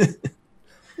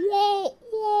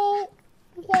 Why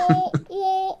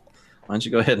don't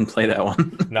you go ahead and play that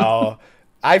one? No,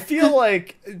 I feel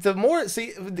like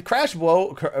the Crash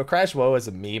Whoa as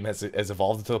a meme has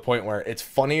evolved to the point where it's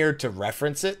funnier to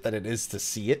reference it than it is to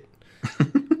see it.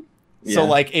 Yeah. So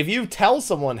like if you tell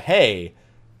someone, hey,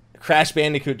 Crash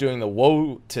Bandicoot doing the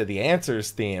Whoa to the Answers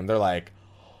theme, they're like,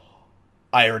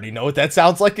 I already know what that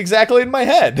sounds like exactly in my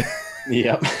head.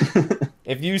 Yep.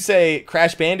 If you say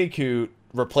Crash Bandicoot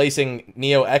replacing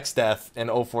Neo X-Death and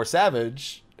 04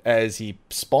 Savage as he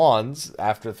spawns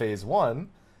after phase 1,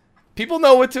 people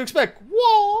know what to expect.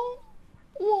 Whoa,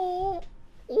 whoa,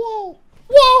 whoa, whoa,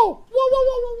 whoa,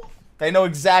 whoa, whoa. They know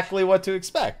exactly what to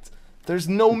expect. There's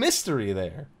no mystery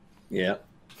there. Yeah.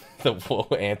 The Whoa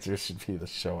answer should be the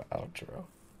show outro.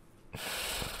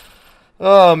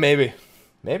 Oh, maybe.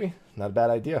 Not a bad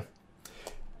idea.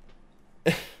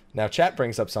 Now, chat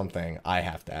brings up something I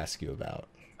have to ask you about.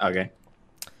 Okay.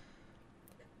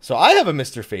 So I have a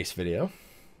Mr. Face video.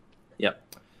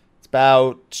 Yep. It's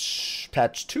about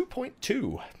patch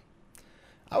 2.2.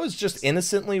 I was just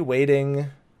innocently waiting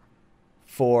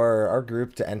for our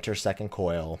group to enter second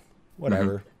coil.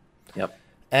 Whatever. Mm-hmm. Yep.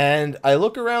 And I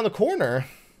look around the corner,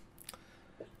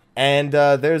 and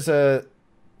there's a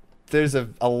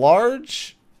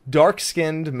large,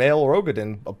 dark-skinned male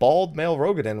Rogadin, a bald male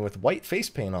Rogadin with white face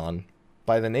paint on,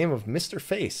 by the name of Mr.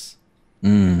 Face.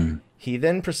 Mm. He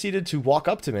then proceeded to walk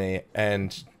up to me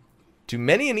and do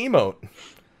many an emote.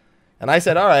 And I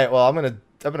said, all right, well, I'm gonna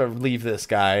leave this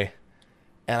guy.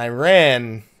 And I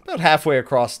ran about halfway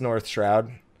across North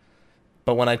Shroud.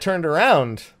 But when I turned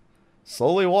around,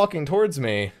 slowly walking towards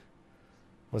me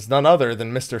was none other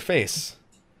than Mr. Face.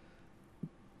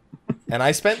 And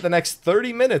I spent the next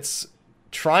 30 minutes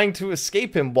trying to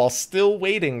escape him while still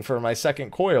waiting for my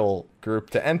second coil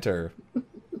group to enter.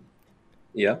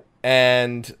 Yeah.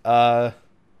 And why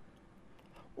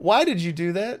did you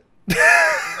do that?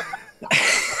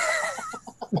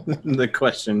 The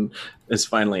question is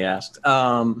finally asked.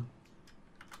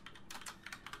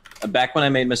 Back when I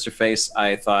made Mr. Face,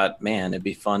 I thought, man, it'd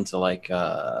be fun to like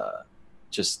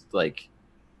just like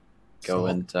go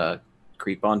and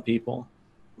creep on people.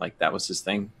 Like that was his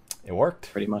thing. It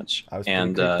worked. Pretty much. I was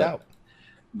pretty creeped out.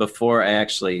 Before I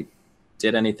actually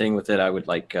did anything with it, I would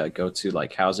like go to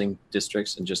like housing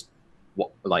districts and just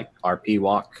like RP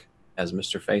walk as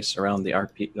Mr. Face around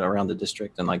the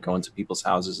district and like go into people's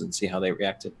houses and see how they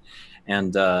reacted.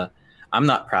 And I'm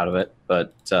not proud of it,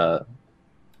 but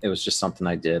it was just something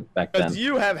I did back then.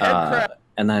 You have head crap.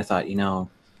 And then I thought,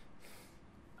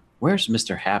 where's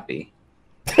Mr. Happy?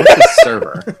 What's his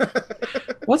server?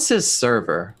 What's his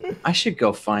server? I should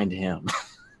go find him.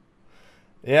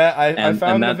 Yeah, I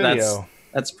found the video.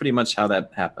 That's pretty much how that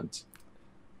happened.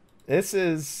 This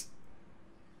is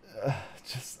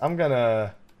just I'm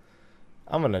gonna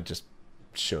just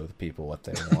show the people what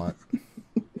they want.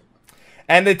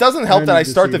 And it doesn't help that I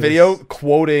start the video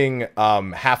quoting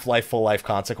Half-Life Full Life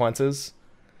Consequences.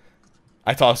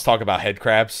 I talk about head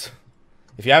crabs.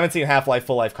 If you haven't seen Half-Life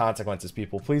Full Life Consequences,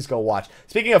 people, please go watch.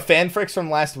 Speaking of fanfics from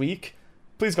last week,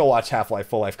 please go watch Half-Life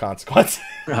Full Life Consequences.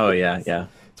 Oh yeah, yeah.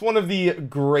 It's one of the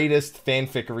greatest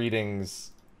fanfic readings,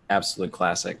 Absolute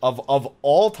classic of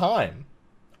all time,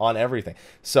 on everything.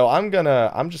 So I'm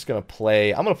just gonna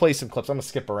play some clips. I'm gonna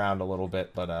skip around a little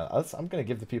bit, but I'm gonna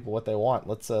give the people what they want.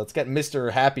 Let's get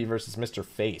Mr. Happy versus Mr.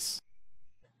 Face.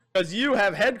 Because you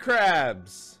have head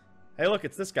crabs. Hey, look,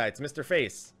 it's this guy. It's Mr.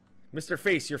 Face. Mr.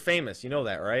 Face, you're famous. You know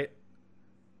that, right?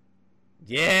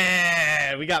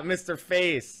 Yeah, we got Mr.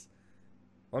 Face.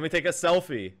 Let me take a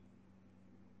selfie.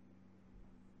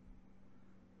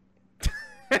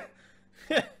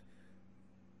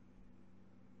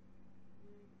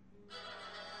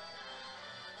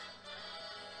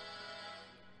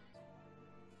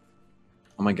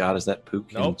 Oh my god, is that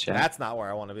Pook in Nope, chat? that's not where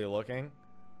I want to be looking.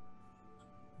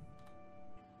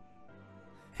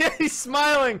 Yeah, he's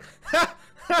smiling.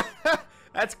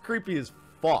 That's creepy as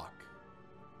fuck.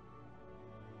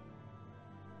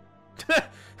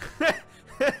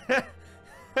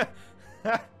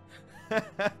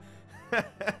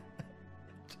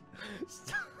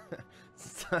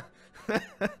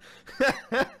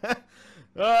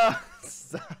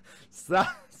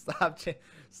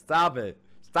 Stop it.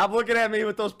 Stop looking at me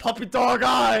with those puppy dog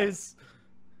eyes.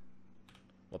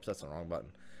 Whoops, that's the wrong button.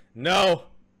 No.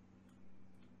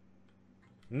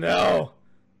 No.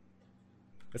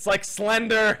 It's like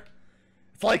Slender.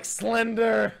 It's like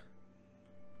Slender.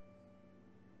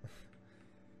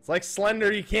 It's like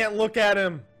Slender. You can't look at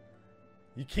him.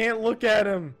 You can't look at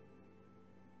him.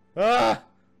 Ah.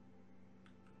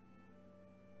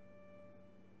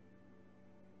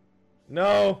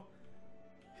 No.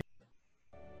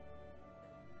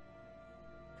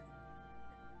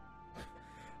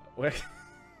 Wait.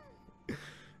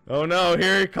 Oh no,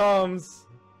 here he comes.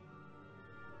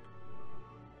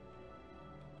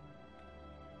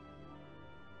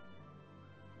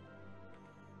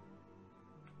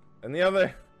 And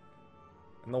the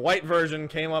white version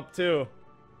came up too.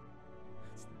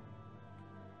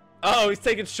 Oh, he's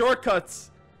taking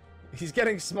shortcuts. He's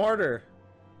getting smarter.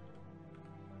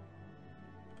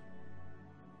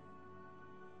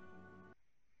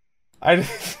 I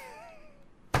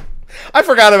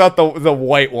forgot about the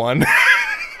white one.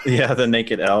 Yeah, the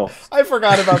naked elf. I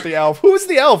forgot about the elf. Who's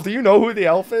the elf? Do you know who the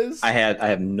elf is? I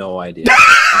have no idea.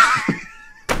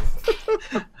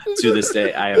 To this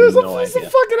day, I have no There's idea.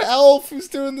 a fucking elf who's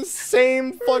doing the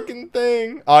same fucking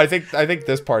thing. Oh, I think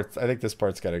this part's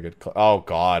got a good. Oh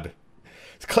god,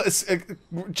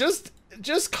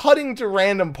 just cutting to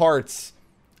random parts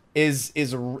is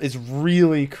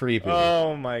really creepy.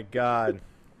 Oh my god,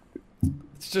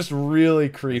 it's just really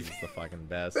creepy. This is the fucking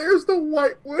best. There's the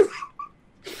white one.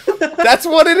 That's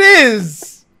what it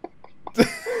is.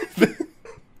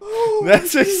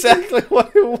 That's exactly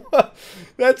what it was.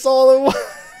 That's all it was.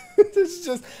 It's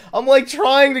just, I'm like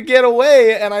trying to get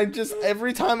away, and I just,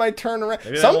 every time I turn around,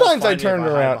 sometimes I turn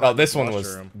around. Oh, this one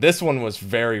was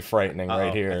very frightening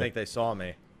right here. I think they saw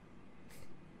me.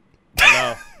 Oh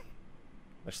no.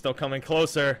 They're still coming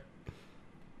closer.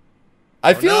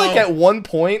 I feel like at one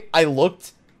point I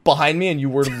looked behind me and you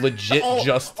were legit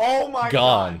just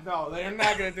gone. No, they're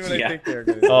not gonna do what I Yeah. think they're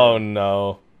gonna do. Oh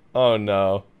no. Oh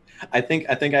no. I think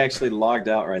I actually logged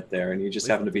out right there, and you just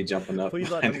happened to be jumping up.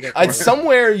 Please let behind them the get corner.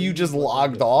 Somewhere you just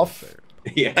logged off,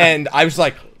 Yeah. and I was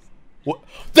like, what?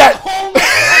 That.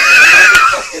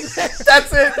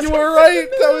 That's it. You were right.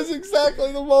 That was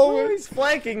exactly the Oh, moment. he's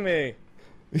flanking me.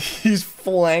 He's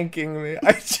flanking me.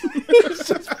 He's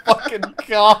just fucking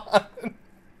gone.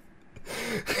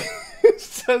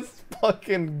 He's just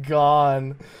fucking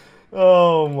gone.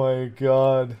 Oh my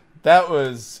god. That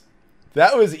was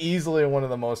easily one of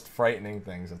the most frightening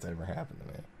things that's ever happened to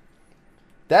me.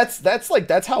 That's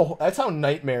how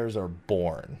nightmares are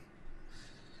born.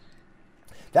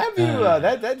 That view,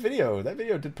 that video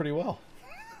did pretty well.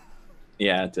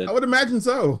 Yeah, it did. I would imagine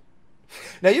so.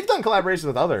 Now you've done collaborations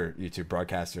with other YouTube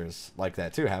broadcasters like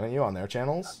that too, haven't you, on their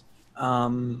channels?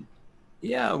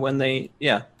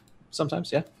 Yeah,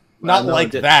 sometimes, yeah. Not No, like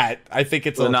that. I think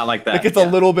it's not like that. I think it's a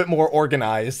little bit more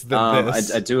organized than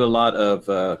this. I do a lot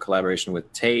of collaboration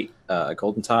with Tate,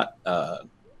 Golden Tot.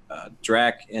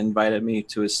 Drac invited me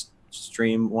to his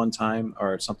stream one time,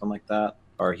 or something like that.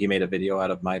 Or he made a video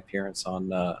out of my appearance on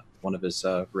one of his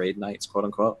raid nights, quote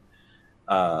unquote.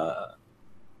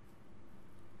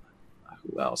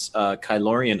 Who else?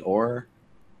 Kylorian Orr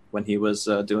when he was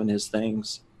doing his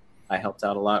things. I helped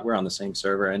out a lot. We're on the same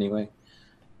server anyway.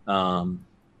 Wasn't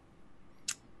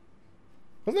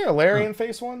there a Larian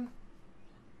face one?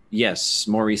 Yes,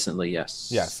 more recently, yes.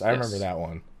 Yes, I remember that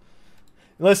one.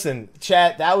 Listen,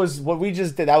 chat, that was what we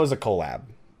just did. That was a collab.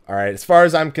 All right, as far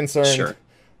as I'm concerned, Sure.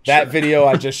 that video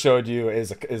I just showed you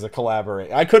is a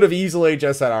collaboration. I could have easily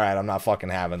just said, "All right, I'm not fucking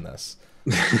having this."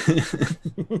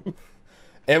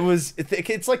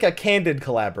 It's like a candid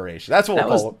collaboration. That's what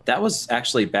we'll call it. That was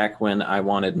actually back when I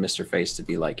wanted Mr. Face to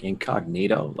be like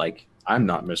incognito. Like, I'm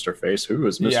not Mr. Face. Who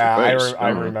is Mr. Face? I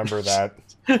remember that.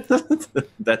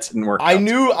 That didn't work. I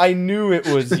knew it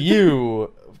was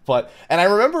you, and I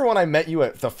remember when I met you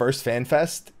at the first Fan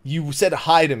Fest, you said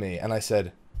hi to me, and I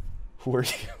said, "Who are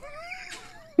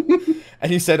you?"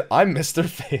 And you said, "I'm Mr.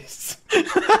 Face."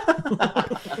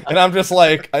 And I'm just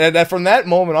like, and from that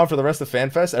moment on for the rest of Fan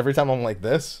Fest, every time I'm like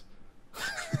this,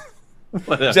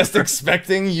 just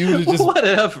expecting you to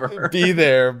just be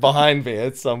there behind me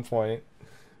at some point.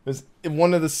 It was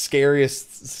one of the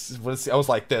scariest. I was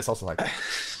like this. I was like,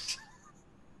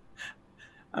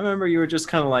 I remember you were just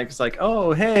kind of like, it's like,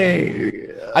 oh hey.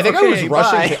 I think I was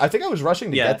rushing. Bye. I think I was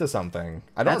rushing to get to something.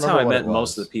 I don't That's remember how I what met it was.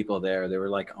 most of the people there. They were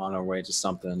like on our way to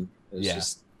something. It was Yeah.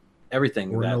 just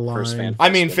everything. We're in That a first line. Fan I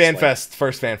mean, Fest Fan was, Fest,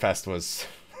 first Fan Fest was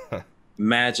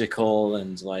magical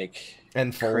and like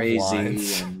and full crazy of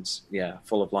lines. and yeah,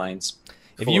 full of lines.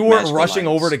 If Full you of weren't magical rushing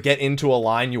lines. over to get into a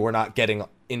line, you were not getting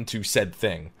into said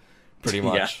thing, pretty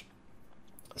much.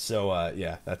 Yeah. So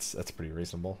yeah, that's pretty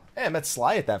reasonable. Hey, I met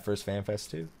Sly at that first Fan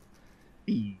Fest too.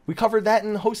 We covered that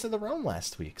in Host of the Realm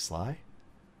last week, Sly.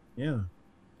 Yeah.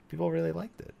 People really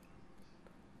liked it,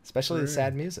 especially the Right.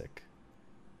 sad music.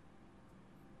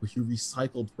 Which you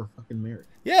recycled for fucking merit.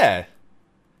 Yeah,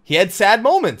 he had sad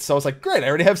moments, so I was like, great, I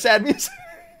already have sad music.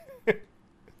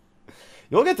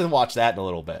 You'll get to watch that in a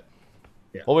little bit.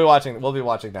 Yeah. We'll be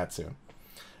watching that soon.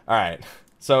 All right.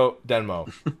 So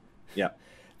Denmo. Yeah.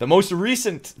 The most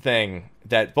recent thing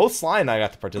that both Sly and I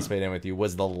got to participate in with you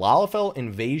was the Lalafell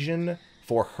invasion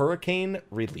for hurricane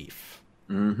relief.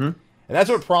 Mm-hmm. And that's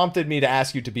what prompted me to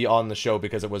ask you to be on the show,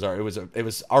 because it was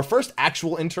our first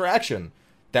actual interaction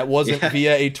that wasn't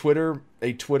via a Twitter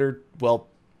well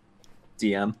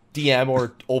DM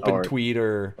or open Or tweet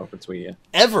or open tweet. Yeah.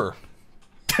 ever.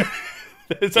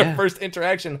 It's our Yeah. first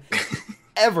interaction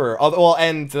ever. Well,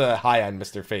 and hi, I'm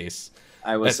Mr. Face.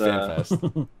 I was At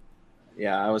FanFest.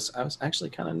 yeah, I was actually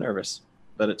kind of nervous,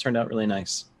 but it turned out really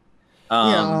nice.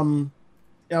 Yeah,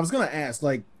 I was gonna ask,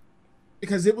 like,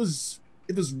 because it was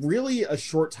really a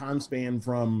short time span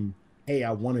from, hey,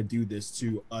 I want to do this,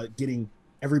 to getting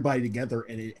everybody together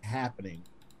and it happening.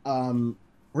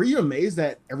 Were you amazed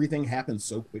that everything happened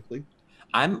so quickly?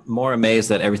 I'm more amazed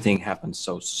that everything happened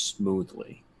so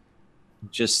smoothly.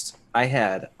 Just, I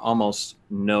had almost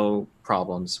no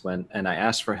problems and I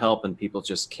asked for help and people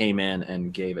just came in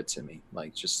and gave it to me,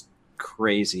 like just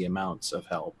crazy amounts of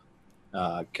help.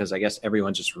 Because I guess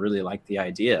everyone just really liked the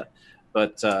idea.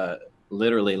 But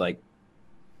literally, like,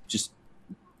 just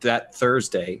that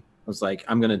Thursday, I was like,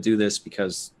 I'm going to do this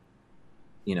because,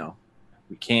 you know,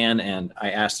 we can. And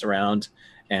I asked around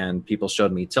and people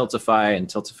showed me Tiltify, and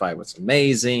Tiltify was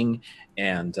amazing.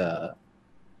 And I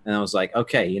was like,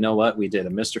 okay, you know what? We did a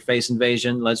Mr. Face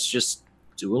invasion. Let's just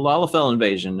do a Lalafell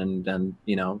invasion. And then,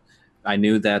 you know, I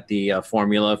knew that the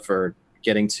formula for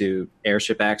getting to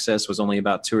airship access was only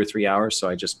about 2 or 3 hours. So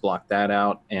I just blocked that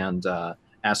out and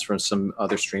asked for some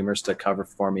other streamers to cover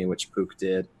for me, which Pook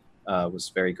did. Was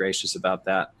very gracious about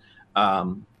that.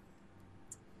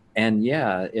 And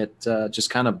yeah, it just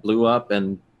kind of blew up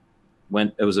and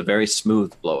went. It was a very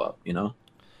smooth blow up, you know?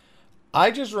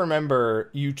 I just remember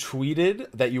you tweeted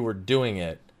that you were doing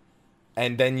it,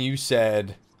 and then you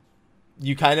said,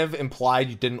 you kind of implied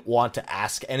you didn't want to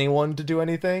ask anyone to do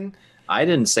anything. I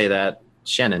didn't say that.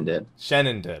 Shannon did.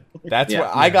 Shannon did. That's Yeah.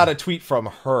 what I got a tweet from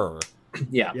her.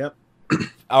 Yeah. Yep.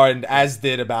 And as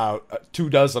did about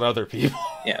 24 other people.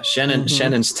 Yeah.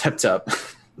 Shannon stepped up.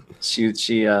 She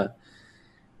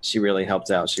really helped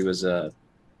out. She was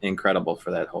incredible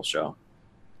for that whole show.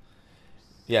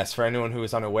 Yes, for anyone who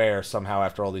is unaware, somehow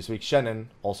after all these weeks, Shannon,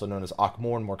 also known as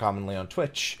Akmorn, more commonly on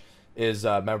Twitch, is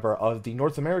a member of the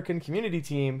North American community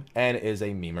team and is a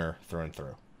memer through and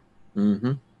through.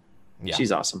 Mm-hmm. Yeah.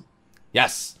 She's awesome.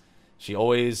 Yes. She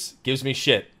always gives me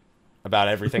shit about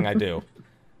everything I do.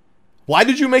 Why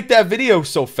did you make that video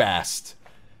so fast?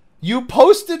 You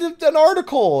posted an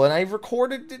article and I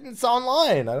recorded it and it's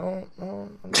online. I don't know.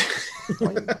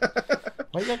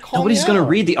 Why you gotta call Nobody's me going to out?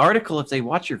 read the article if they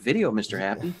watch your video, Mr.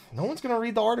 Happy. No one's going to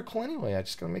read the article anyway. I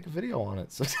just got to make a video on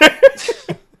it. So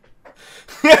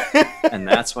And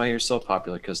that's why you're so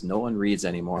popular, because no one reads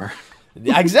anymore.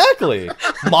 Exactly.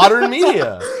 Modern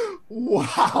media.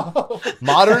 Wow.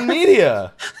 Modern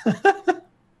media.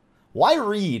 Why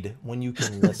read when you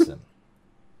can listen?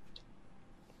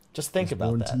 Just think about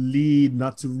Born that. to lead,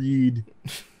 not to read.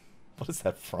 What is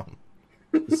that from?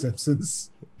 The Simpsons.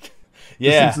 The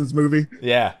Yeah. Simpsons movie.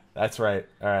 Yeah, that's right.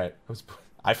 All right.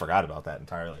 I forgot about that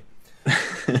entirely.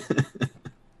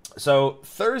 So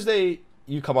Thursday,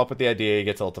 you come up with the idea, you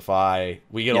get to Ultify,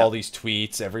 we get Yeah. all these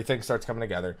tweets, everything starts coming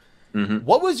together. Mm-hmm.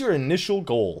 What was your initial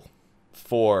goal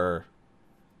for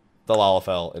the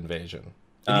Lalafell invasion?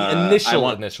 The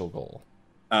initial goal.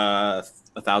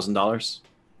 $1,000,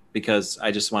 because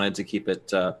I just wanted to keep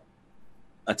it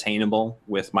attainable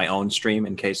with my own stream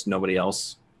in case nobody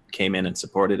else came in and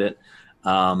supported it.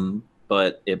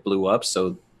 But it blew up,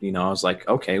 so I was like,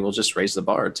 okay, we'll just raise the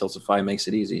bar. Tiltify makes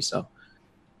it easy. So,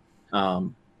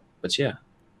 but yeah,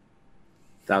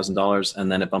 $1,000,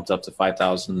 and then it bumped up to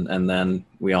 5,000, and then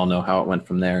we all know how it went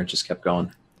from there. It just kept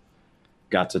going.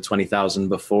 Got to 20,000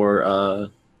 before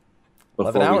we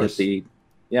hours. hit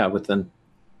within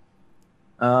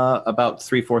about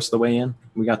 3/4 of the way in,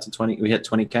 we got to 20. We hit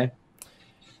 20K.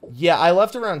 Yeah, I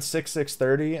left around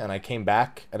 6:30, and I came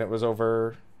back, and it was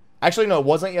over. Actually, no, it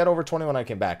wasn't yet over 20 when I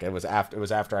came back. It was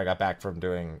after I got back from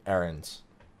doing errands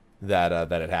that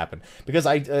it happened, because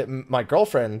my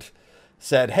girlfriend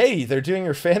said, "Hey, they're doing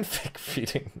your fanfic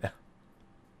reading now,"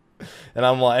 and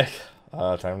I'm like,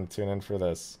 "Time to tune in for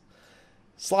this."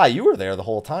 Sly, you were there the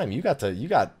whole time. You got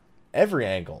every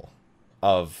angle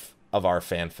of our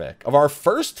fanfic, of our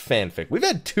first fanfic. We've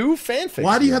had 2 fanfics.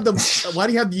 Why do you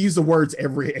here. have to use the words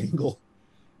every angle?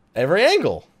 Every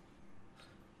angle?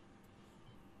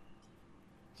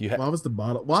 Why was the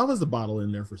bottle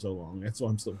in there for so long? That's why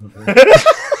I'm still confused.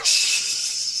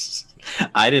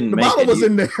 I didn't The make bottle it. was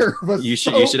in there. Was You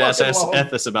should so you should ask fucking long.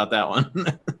 Ethis about that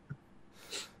one.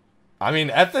 I mean,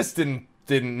 Ethis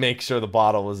didn't make sure the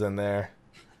bottle was in there.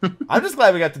 I'm just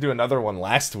glad we got to do another one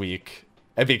last week,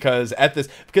 and because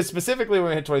specifically when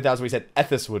we hit 20,000, we said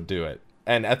Ethis would do it,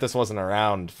 and Ethis wasn't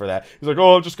around for that. He's like,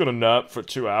 "Oh, I'm just gonna nap for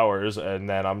 2 hours, and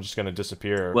then I'm just gonna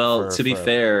disappear." Well, to be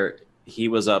fair, he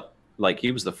was up. Like,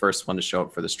 he was the first one to show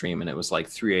up for the stream, and it was like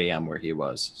 3 a.m. where he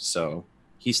was. So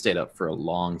he stayed up for a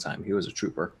long time. He was a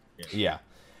trooper. yeah,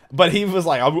 but he was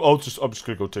like, I'm just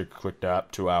gonna go take a quick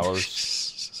nap, 2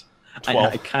 hours.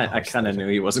 I kind of knew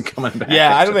he wasn't coming back. Yeah,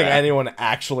 I don't after think that. anyone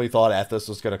actually thought Ethis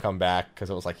was gonna come back, because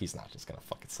it was like, he's not just gonna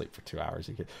fucking sleep for 2 hours.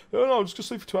 He could, "Oh no, I'm just gonna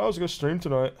sleep for 2 hours. I'm gonna stream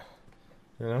tonight."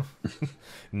 You know?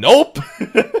 Nope.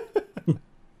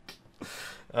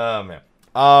 Oh man.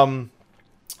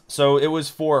 So it was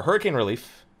for hurricane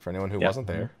relief for anyone who wasn't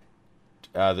there.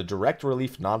 The Direct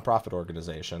Relief Nonprofit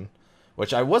Organization,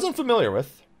 which I wasn't familiar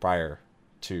with prior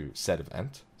to said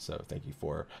event. So thank you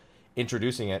for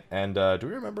introducing it. And do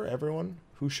we remember everyone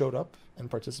who showed up and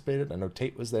participated? I know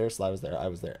Tate was there, Sly was there, I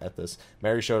was there at this.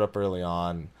 Mary showed up early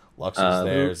on. Lux was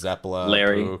there. Luke, Zeppela,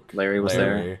 Larry. Pook, Larry was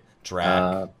there.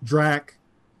 Drac. Drac.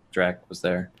 Drac was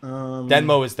there.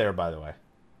 Denmo is there, by the way.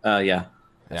 Yeah, Yeah.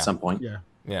 at some point. Yeah.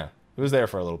 Yeah, he was there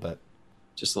for a little bit.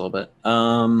 Just a little bit.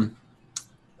 Yeah,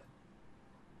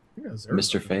 it was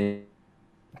Mr. everybody.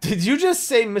 Faye. Did you just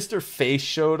say Mr. Face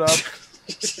showed up?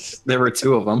 There were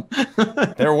 2 of them.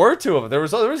 There were 2 of them. There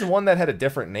was one that had a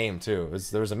different name too.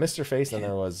 There was a Mr. Face, and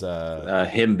there was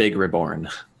Him Big Reborn.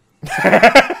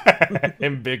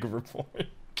 him Big Report.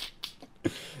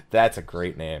 That's a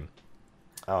great name.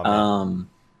 Oh, man.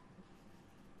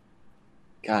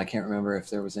 God, I can't remember if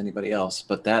there was anybody else,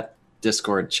 but that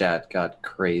Discord chat got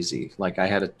crazy. Like, I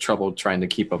had trouble trying to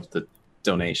keep up with the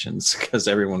donations because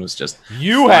everyone was just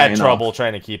You had flying trouble off.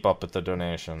 trying to keep up with the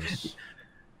donations.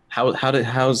 How's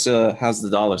the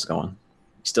dollars going?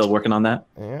 Still working on that?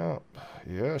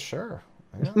 Yeah, sure.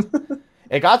 Yeah.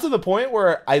 It got to the point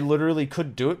where I literally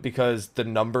couldn't do it because the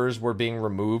numbers were being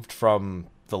removed from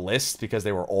the list because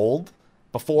they were old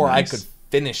before I Nice. could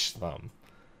finish them.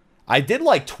 I did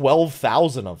like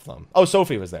 12,000 of them. Oh,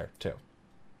 Sophie was there too.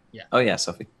 Oh yeah,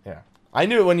 Sophie. Yeah. I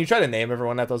knew when you try to name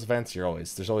everyone at those events,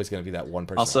 there's always going to be that one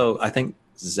person. Also, I think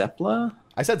Zeppela.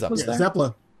 I said something. was Yeah, there?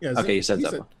 Zeppela. Yeah, Okay, you said he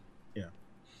Zeppela. yeah.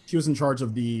 She was in charge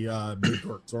of the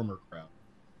Bigcourt Stormer crowd.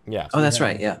 Yeah. Oh, that's Yeah.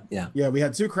 right. Yeah. Yeah, we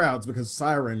had 2 crowds because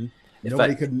Siren, If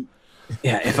nobody I- could.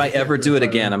 Yeah, if I ever do it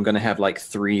again, I'm going to have like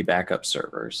 3 backup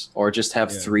servers or just have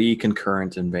Yeah. 3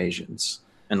 concurrent invasions.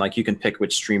 And like, you can pick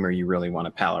which streamer you really want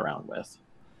to pal around with.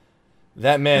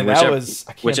 That man, And that whichever, was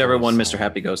I can't whichever believe one Mr. Siren.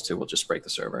 Happy goes to will just break the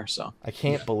server. So I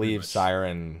can't Yeah, believe pretty much.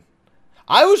 Siren.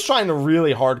 I was trying to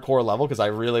really hardcore level because I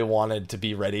really wanted to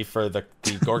be ready for the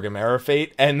Gorgamera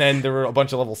fate, and then there were a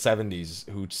bunch of level 70s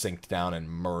who synced down and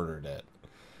murdered it.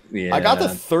 Yeah. I got to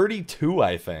 32,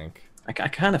 I think. I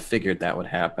kind of figured that would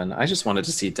happen. I just wanted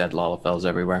to see dead Lalafels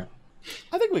everywhere.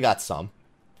 I think we got some.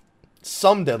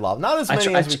 Some dead lava. Not as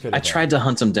many as we could have. I tried to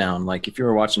hunt them down. Like, if you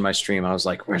were watching my stream, I was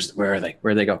like, where are they?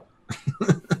 Where'd they go?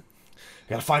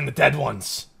 Gotta find the dead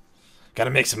ones. Gotta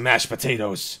make some mashed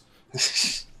potatoes.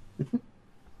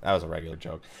 That was a regular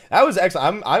joke. That was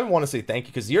excellent. I want to say thank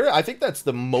you, because I think that's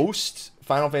the most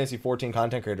Final Fantasy 14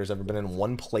 content creators ever been in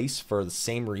one place for the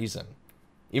same reason.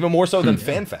 Even more so than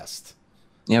FanFest.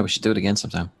 Yeah, we should do it again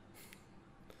sometime.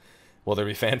 Will there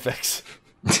be fanfics?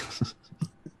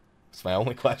 That's my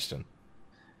only question.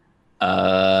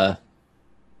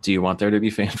 Do you want there to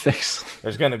be fanfics?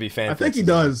 There's gonna be fanfics. I think he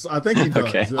does. I think he does.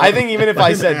 Okay. I think even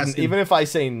Let him if I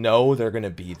say no, they're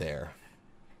gonna be there.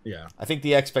 Yeah. I think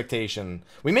the expectation.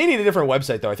 We may need a different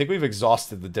website though. I think we've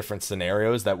exhausted the different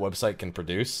scenarios that website can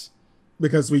produce.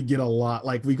 Because we get a lot.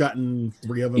 Like, we've gotten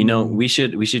 3 of them. You know, we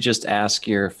should just ask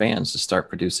your fans to start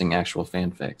producing actual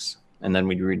fanfics, and then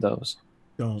we'd read those.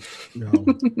 Don't. No.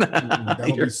 That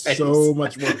would Your be face. so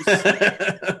much worse.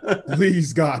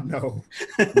 Please, God, no.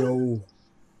 No.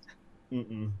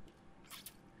 Mm-mm.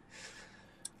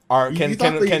 You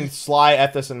thought Can Sly,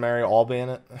 Ethos, and Mary all be in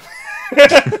it?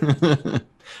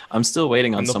 I'm still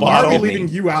waiting on And the someone. Why are to we give leaving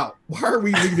me, you out? Why are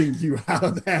we leaving you out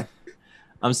of that?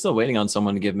 I'm still waiting on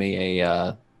someone to give me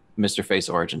a Mr. Face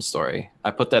origin story.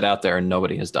 I put that out there and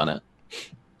nobody has done it.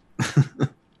 But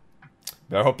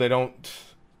I hope they don't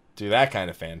do that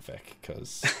kind of fanfic,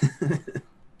 because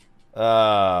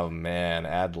oh man,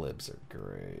 ad libs are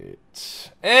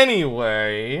great.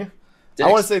 Anyway, I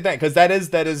want to say that because that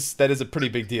is a pretty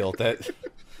big deal. To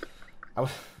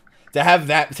have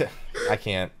that, I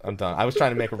can't. I'm done. I was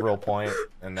trying to make a real point,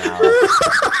 and now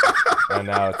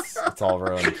it's all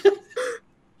ruined.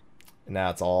 Now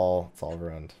it's all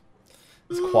ruined.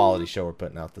 It's a quality show we're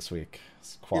putting out this week.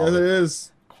 It's quality. Yeah, it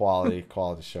is. Quality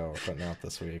show we're putting out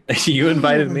this week. You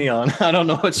invited me on. I don't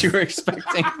know what you were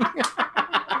expecting.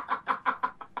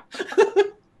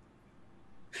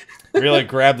 Really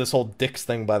grabbed this whole dicks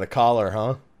thing by the collar,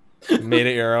 huh? Made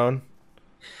it your own.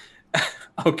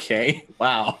 Okay.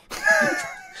 Wow.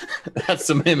 That's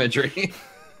some imagery.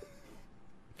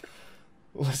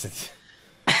 Listen.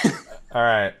 All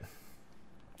right.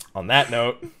 On that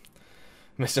note,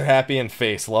 Mr. Happy and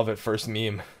Face love it first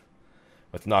meme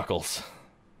with Knuckles.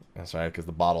 That's right, because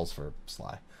the bottle's for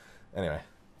Sly. Anyway.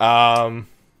 All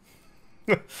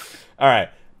right.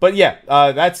 But yeah,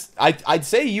 I'd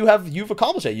say you've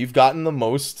accomplished it. You've gotten the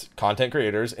most content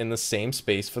creators in the same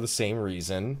space for the same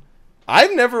reason.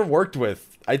 I've never worked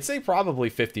with, I'd say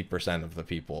probably 50% of the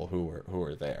people who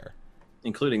were there,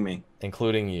 Including me.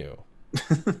 including you.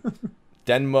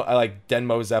 Denmo, I like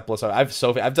Denmo Zeppela.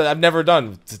 So I've never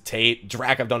done Tate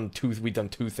Drac. We've done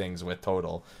 2 things with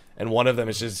total, and one of them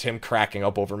is just him cracking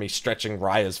up over me stretching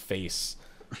Raya's face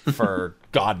for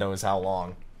God knows how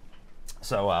long.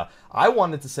 So I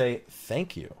wanted to say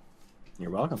thank you. You're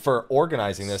welcome. For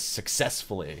organizing this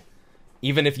successfully,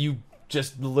 even if you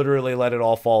just literally let it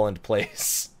all fall into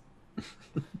place.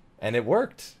 And it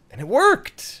worked.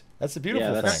 That's the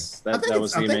beautiful thing. That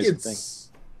was the amazing thing.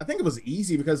 I think it was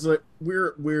easy because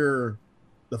we're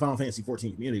the Final Fantasy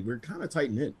 14 community. We're kind of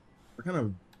tight knit. We're kind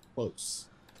of close,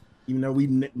 even though we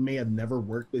may have never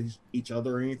worked with each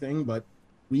other or anything. But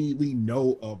we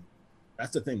know of.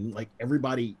 That's the thing. Like,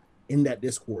 everybody in that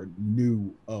Discord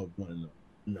knew of one another.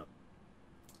 No.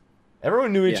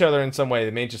 Everyone knew each other in some way.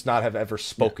 They may just not have ever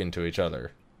spoken to each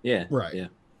other. Yeah. Right. Yeah.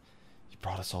 You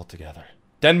brought us all together.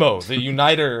 Denmo, the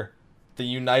uniter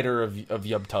of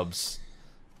Yubtubs.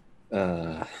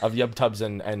 Of Yubtubs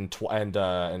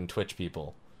and Twitch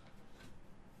people.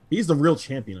 He's the real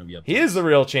champion of Yubtubs. He is the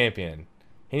real champion.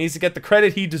 He needs to get the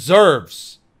credit he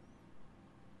deserves.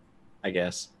 I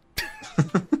guess.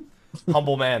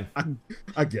 Humble man.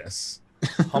 I guess.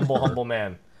 Humble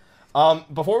man.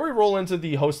 Before we roll into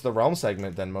the Host of the Realm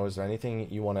segment, Denmo, is there anything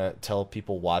you want to tell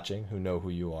people watching who know who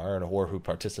you are, or who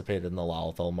participated in the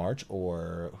Lalafell March,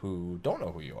 or who don't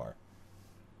know who you are?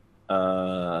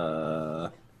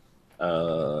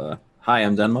 Hi,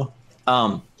 I'm Denmo.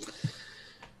 I'm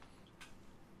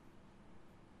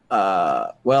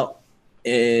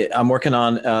working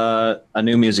on a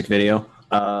new music video,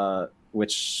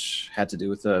 which had to do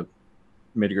with the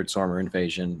Midgard-Sormer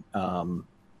invasion.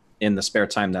 In the spare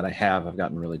time that I have, I've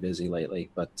gotten really busy lately,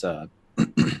 but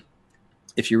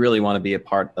if you really want to be a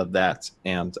part of that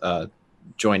and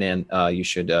join in, you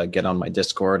should get on my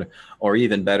Discord, or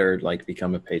even better, like,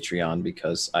 become a Patreon,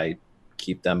 because I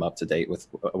keep them up to date with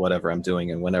whatever I'm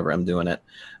doing and whenever I'm doing it.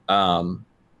 But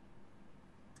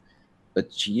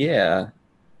yeah,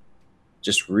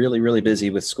 just really, really busy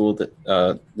with school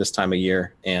this time of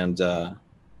year, and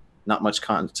not much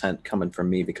content coming from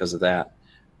me because of that.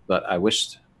 But I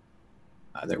wished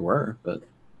there were, but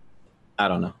I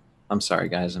don't know. I'm sorry,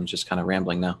 guys. I'm just kind of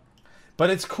rambling now. But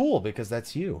it's cool because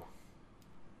that's you.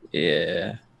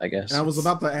 Yeah, I guess. And I was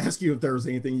about to ask you if there was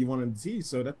anything you wanted to see,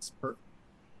 so that's perfect.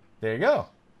 There you go.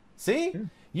 See? Yeah.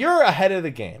 You're ahead of the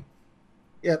game.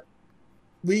 Yep.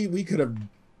 We could have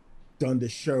done the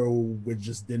show with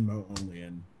just Denmo only,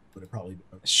 and would have probably been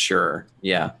okay. Sure.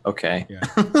 Yeah. Okay. Yeah.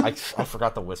 I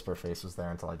forgot the whisper face was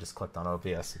there until I just clicked on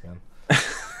OBS again.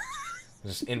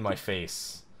 Just in my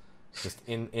face. Just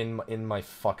in my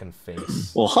fucking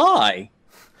face. Well, hi.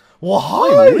 Well,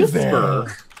 hi Whisper.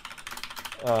 there.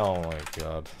 Oh my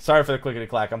god. Sorry for the clickety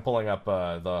clack. I'm pulling up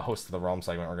the Host of the Realm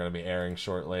segment we're going to be airing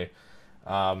shortly.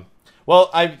 Well,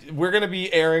 we're going to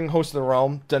be airing Host of the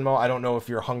Realm. Denmo, I don't know if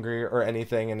you're hungry or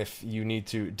anything, and if you need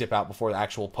to dip out before the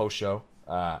actual post show.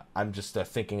 I'm just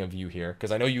thinking of you here,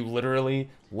 because I know you literally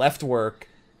left work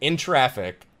in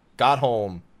traffic, got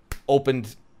home,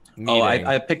 opened meeting. Oh,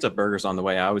 I picked up burgers on the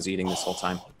way. I was eating this whole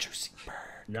time. Juicy bird.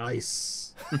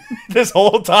 Nice. This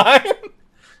whole time?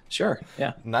 Sure.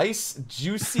 Yeah. Nice,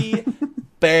 juicy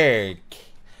berg.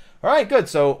 All right, good.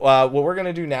 So what we're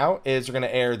gonna do now is we're gonna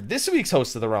air this week's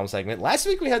Host of the Realm segment. Last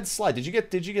week we had Sly. Did you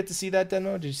get to see that,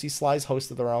 Denmo? Did you see Sly's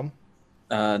Host of the Realm?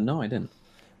 No, I didn't.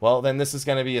 Well, then this is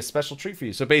going to be a special treat for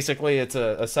you. So basically, it's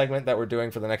a segment that we're doing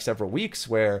for the next several weeks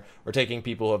where we're taking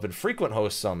people who have been frequent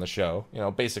hosts on the show, you know,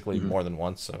 basically more than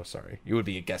once. So sorry, you would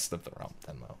be a guest of the realm,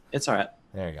 Denmo. It's all right.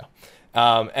 There you go.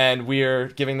 And we're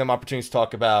giving them opportunities to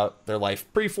talk about their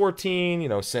life pre-14, you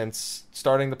know, since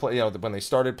starting to play, you know, when they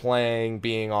started playing,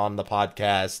 being on the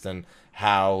podcast, and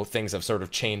how things have sort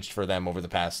of changed for them over the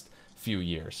past few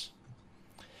years.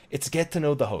 It's get to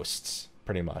know the hosts,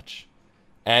 pretty much.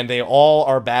 And they all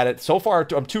are bad at, so far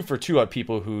I'm 2 for 2 on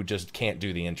people who just can't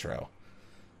do the intro.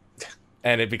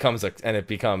 And it becomes like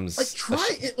Try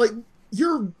it, like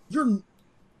you're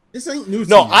this ain't news.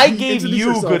 No, to you. I You gave introduce you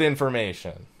yourself. good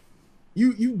information.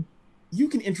 You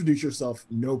can introduce yourself,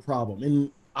 no problem. And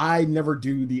I never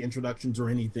do the introductions or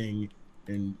anything.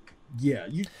 And yeah,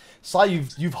 Sly,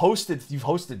 you've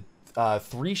hosted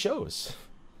 3 shows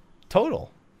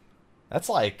total. That's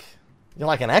like, you're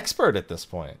like an expert at this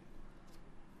point.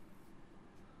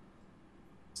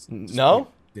 No?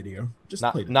 Video. Just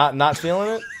Not play not feeling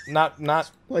it? Not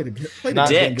play the not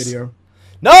damn dicks. video.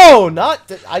 No,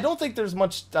 I don't think there's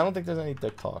any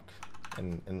dick talk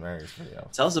in Mary's video.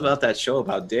 Tell us about that show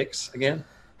about dicks again.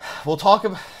 We'll talk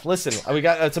about, listen,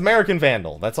 it's American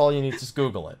Vandal. That's all you need, just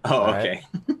Google it. Oh, all right?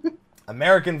 okay.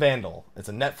 American Vandal. It's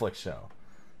a Netflix show.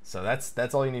 So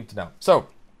that's all you need to know. So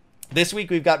this week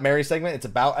we've got Mary's segment. It's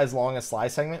about as long as Sly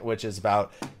segment, which is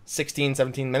about 16,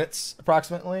 17 minutes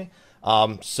approximately.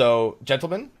 So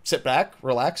gentlemen, sit back,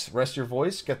 relax, rest your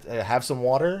voice, have some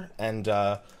water, and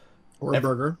Or a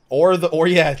burger. or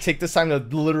yeah, take this time to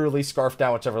literally scarf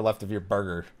down whatever left of your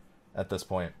burger at this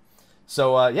point.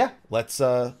 So yeah, let's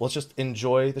just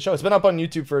enjoy the show. It's been up on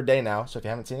YouTube for a day now, so if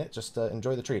you haven't seen it, just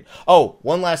enjoy the treat. Oh,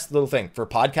 one last little thing for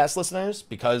podcast listeners,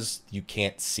 because you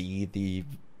can't see the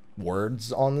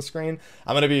words on the screen,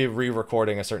 I'm going to be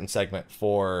re-recording a certain segment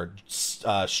for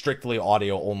strictly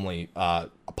audio only a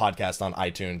podcast on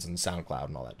iTunes and SoundCloud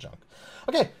and all that junk.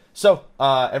 Okay, so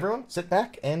everyone sit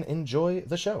back and enjoy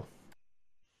the show.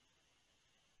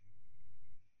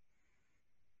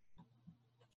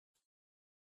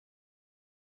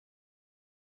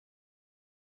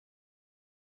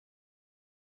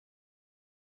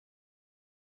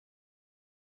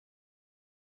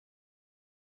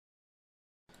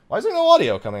 Why is there no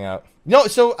audio coming out? No,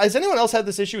 so has anyone else had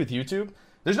this issue with YouTube?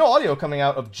 There's no audio coming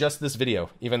out of just this video,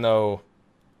 even though,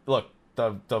 look,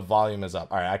 the volume is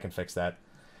up. All right, I can fix that.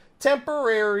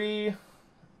 Temporary,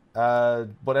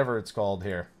 whatever it's called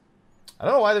here. I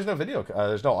don't know why there's no video.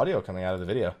 There's no audio coming out of the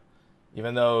video,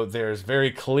 even though there's very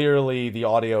clearly the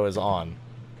audio is on.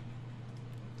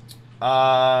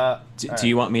 Do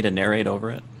you want me to narrate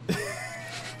over it?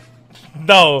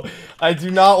 No, I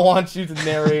do not want you to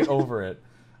narrate over it.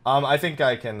 I think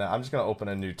I can. I'm just gonna open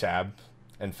a new tab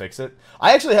and fix it.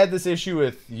 I actually had this issue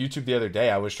with YouTube the other day.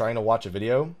 I was trying to watch a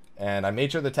video and I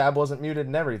made sure the tab wasn't muted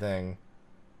and everything,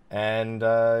 and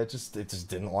it just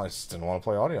didn't want to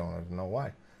play audio. I don't know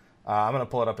why. I'm gonna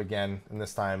pull it up again, and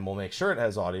this time we'll make sure it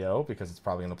has audio because it's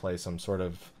probably gonna play some sort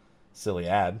of silly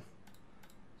ad.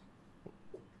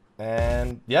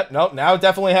 And yep, nope. Now it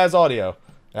definitely has audio.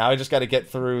 Now I just got to get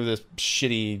through this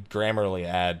shitty Grammarly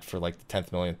ad for like the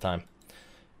 10th millionth time.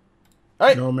 All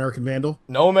right. No American Vandal.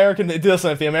 No American. Listen,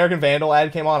 if the American Vandal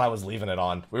ad came on, I was leaving it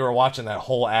on. We were watching that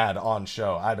whole ad on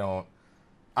show. I don't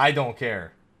I don't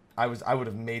care. I would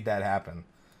have made that happen.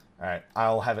 All right,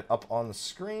 I'll have it up on the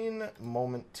screen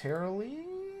momentarily.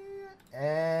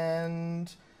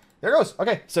 And there it goes.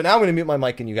 Okay, so now I'm going to mute my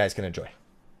mic and you guys can enjoy.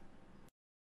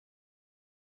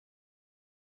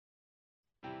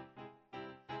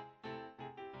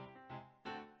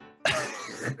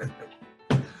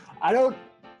 I don't,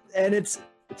 and it's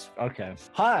okay.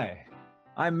 Hi,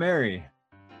 I'm Mary.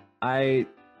 I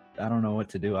don't know what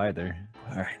to do either.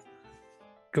 All right,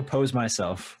 compose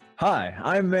myself. Hi,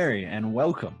 I'm Mary, and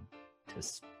welcome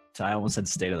to I almost said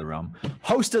State of the Realm.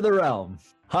 Host of the Realm.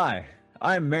 Hi,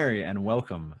 I'm Mary, and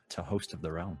welcome to Host of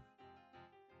the Realm.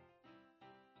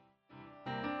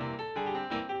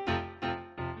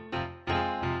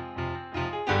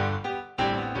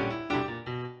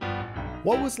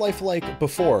 What was life like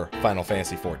before Final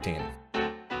Fantasy XIV?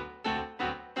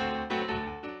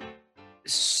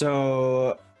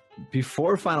 So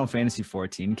before Final Fantasy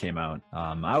XIV came out,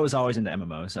 I was always into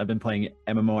MMOs. I've been playing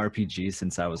MMORPGs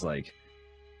since I was like,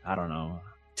 I don't know,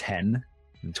 10.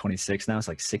 I'm 26 now. It's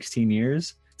like 16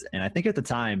 years. And I think at the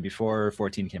time, before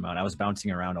 14 came out, I was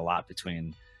bouncing around a lot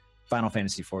between Final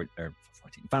Fantasy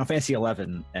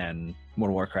 11 and World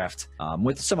of Warcraft,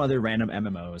 with some other random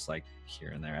MMOs like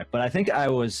here and there. But I think I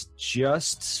was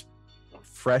just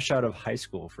fresh out of high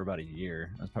school for about a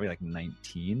year. I was probably like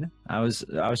 19. I was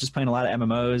just playing a lot of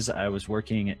MMOs. I was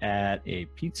working at a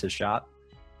pizza shop,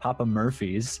 Papa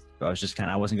Murphy's. I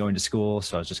wasn't going to school,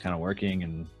 so I was just kind of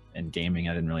working and gaming.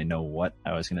 I didn't really know what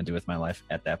I was going to do with my life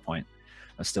at that point.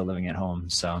 I was still living at home,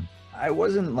 so I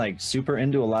wasn't like super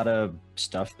into a lot of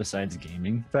stuff besides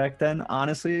gaming back then,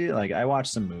 honestly. Like I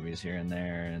watched some movies here and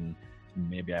there, and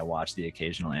maybe I watched the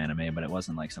occasional anime, but it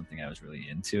wasn't like something I was really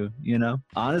into, you know?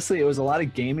 Honestly, it was a lot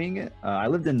of gaming. I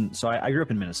grew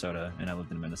up in Minnesota, and I lived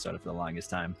in Minnesota for the longest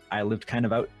time. I lived kind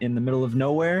of out in the middle of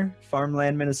nowhere,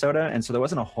 farmland, Minnesota, and so there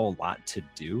wasn't a whole lot to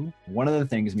do. One of the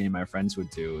things me and my friends would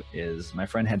do is my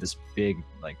friend had this big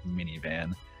like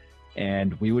minivan,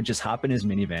 and we would just hop in his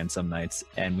minivan some nights,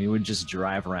 and we would just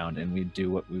drive around, and we'd do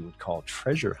what we would call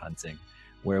treasure hunting,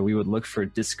 where we would look for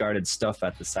discarded stuff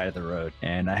at the side of the road.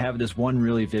 And I have this one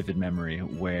really vivid memory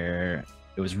where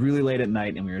it was really late at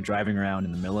night, and we were driving around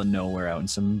in the middle of nowhere out in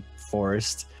some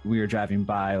forest. We were driving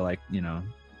by like,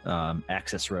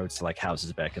 access roads to like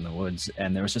houses back in the woods,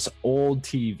 and there was this old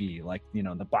TV, like,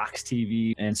 the box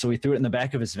TV. And so we threw it in the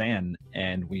back of his van,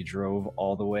 and we drove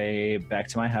all the way back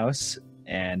to my house,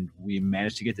 and we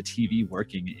managed to get the TV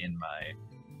working in my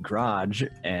garage,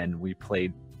 and we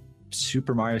played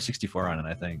Super Mario 64 on it,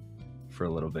 I think, for a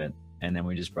little bit, and then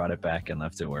we just brought it back and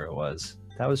left it where it was.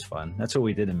 That was fun. That's what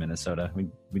we did in Minnesota.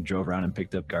 We drove around and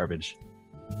picked up garbage.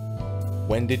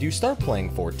 When did you start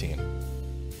playing 14?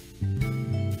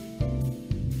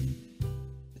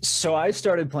 So I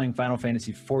started playing Final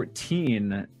Fantasy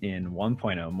 14 in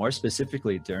 1.0, more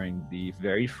specifically during the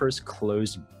very first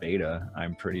closed beta,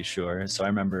 I'm pretty sure. So I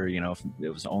remember, it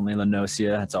was only La Nocia.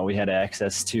 That's all we had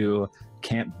access to.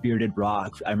 Camp Bearded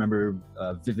Rock. I remember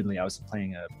vividly, I was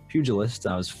playing a pugilist.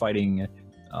 I was fighting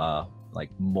like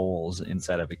moles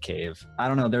inside of a cave. I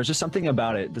don't know. There was just something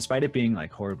about it, despite it being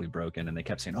like horribly broken. And they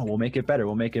kept saying, "Oh, we'll make it better.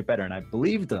 We'll make it better." And I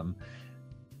believed them.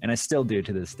 And I still do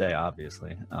to this day,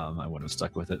 obviously. I wouldn't have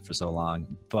stuck with it for so long.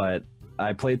 But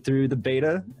I played through the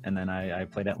beta, and then I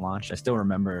played at launch. I still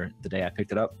remember the day I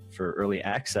picked it up for early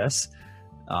access.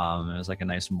 It was like a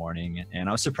nice morning, and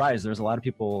I was surprised. There was a lot of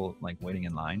people like waiting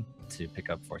in line to pick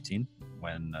up 14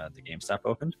 when the GameStop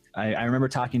opened. I remember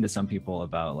talking to some people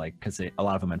about like, because a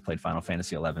lot of them had played Final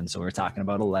Fantasy 11, so we were talking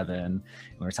about 11. And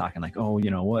we were talking like, oh,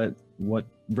 what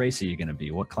race are you going to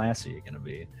be? What class are you going to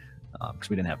be? Because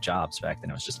we didn't have jobs back then.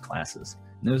 It was just classes.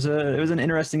 And it was an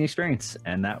interesting experience,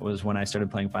 and that was when I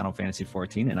started playing Final Fantasy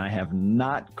 14, and I have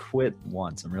not quit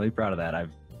once. I'm really proud of that.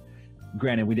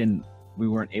 Granted, we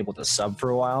weren't able to sub for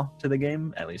a while to the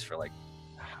game, at least for like,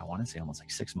 I want to say almost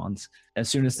like 6 months. As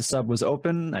soon as the sub was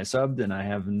open, I subbed, and I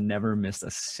have never missed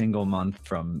a single month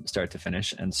from start to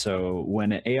finish. And so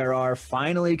when ARR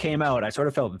finally came out, I sort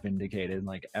of felt vindicated,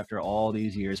 like after all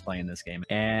these years playing this game.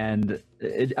 And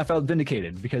I felt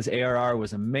vindicated because ARR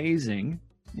was amazing.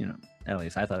 At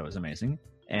least I thought it was amazing.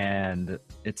 And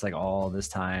it's like all this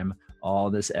time, all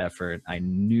this effort. I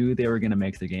knew they were going to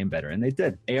make the game better, and they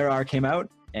did. ARR came out,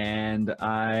 and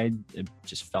I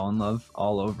just fell in love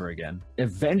all over again.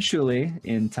 Eventually,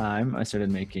 in time, I started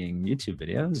making YouTube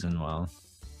videos, and well,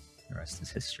 the rest is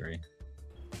history.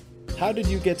 How did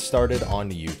you get started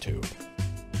on YouTube?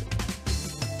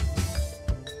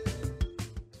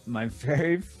 My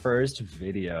very first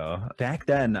video. Back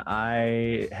then,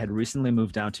 I had recently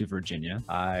moved down to Virginia.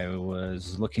 I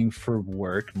was looking for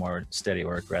work, more steady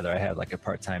work, rather. I had like a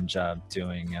part-time job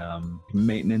doing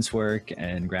maintenance work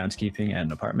and groundskeeping at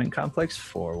an apartment complex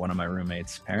for one of my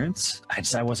roommate's parents.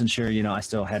 I wasn't sure, you know, I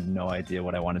still had no idea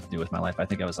what I wanted to do with my life. I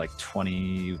think I was like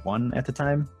 21 at the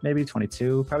time, maybe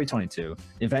 22, probably 22.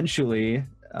 Eventually,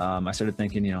 I started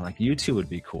thinking, you know, like YouTube would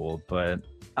be cool, but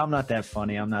I'm not that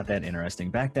funny. I'm not that interesting.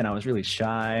 Back then I was really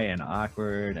shy and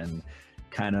awkward and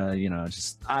kind of, you know,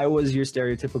 just, I was your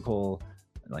stereotypical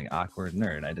like awkward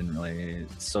nerd. I didn't really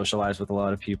socialize with a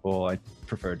lot of people. I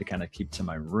preferred to kind of keep to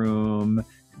my room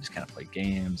and just kind of play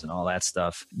games and all that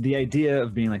stuff. The idea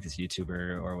of being like this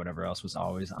YouTuber or whatever else was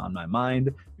always on my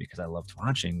mind because I loved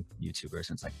watching YouTubers.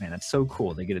 And it's like, man, that's so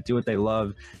cool. They get to do what they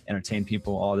love, entertain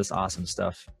people, all this awesome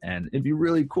stuff. And it'd be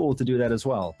really cool to do that as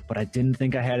well. But I didn't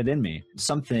think I had it in me.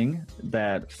 Something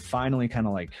that finally kind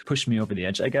of like pushed me over the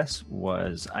edge, I guess,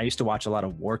 was I used to watch a lot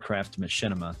of Warcraft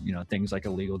machinima, you know, things like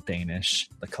Illegal Danish,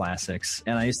 the classics.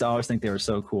 And I used to always think they were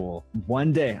so cool.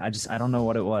 One day, I don't know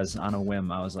what it was, on a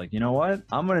whim, I was like, you know what?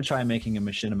 I'm going to try making a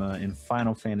machinima in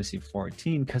Final Fantasy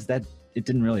XIV because it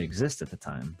didn't really exist at the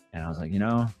time. And I was like, you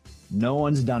know, no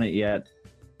one's done it yet.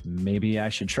 Maybe I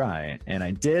should try. And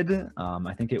I did.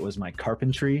 I think it was my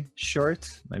carpentry short,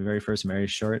 my very first Mary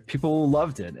short. People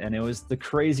loved it. And it was the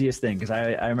craziest thing because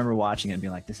I remember watching it and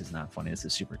being like, this is not funny. This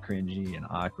is super cringy and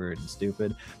awkward and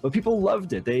stupid. But people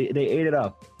loved it. They ate it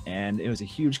up. And it was a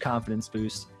huge confidence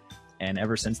boost. And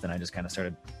ever since then, I just kind of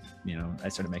started, you know, I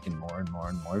started making more and more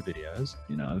and more videos.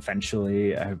 You know,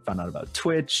 eventually I found out about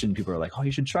Twitch and people were like, oh,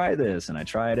 you should try this. And I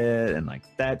tried it and like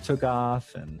that took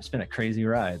off and it's been a crazy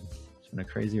ride. It's been a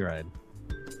crazy ride.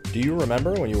 Do you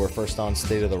remember when you were first on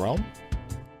State of the Realm?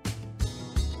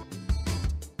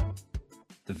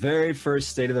 The very first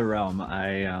State of the Realm,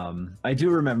 I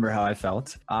do remember how I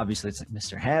felt. Obviously, it's like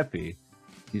Mr. Happy.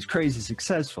 He's crazy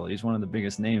successful. He's one of the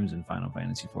biggest names in Final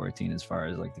Fantasy XIV as far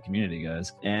as like the community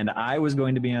goes. And I was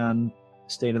going to be on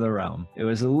State of the Realm. It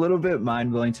was a little bit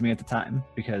mind-blowing to me at the time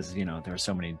because, you know, there were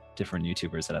so many different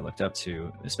YouTubers that I looked up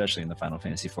to, especially in the Final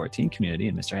Fantasy XIV community.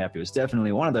 And Mr. Happy was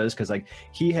definitely one of those because like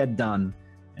he had done,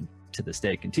 and to this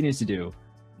day continues to do,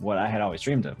 what I had always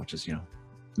dreamed of, which is, you know,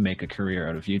 make a career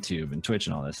out of YouTube and Twitch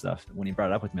and all this stuff. When he brought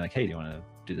it up with me like, hey, do you want to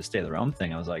do the State of the Realm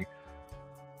thing? I was like,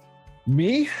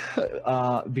 me?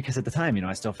 Because at the time, you know,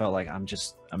 I still felt like I'm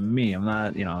me. I'm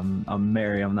not, you know, I'm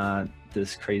Mary. I'm not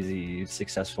this crazy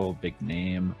successful big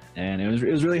name. And it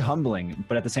was really humbling.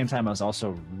 But at the same time, I was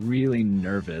also really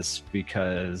nervous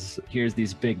because here's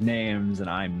these big names and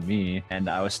I'm me.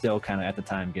 And I was still kind of at the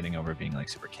time getting over being like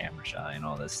super camera shy and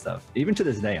all this stuff. Even to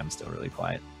this day, I'm still really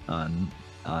quiet on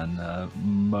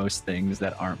most things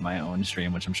that aren't my own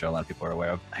stream, which I'm sure a lot of people are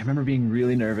aware of. I remember being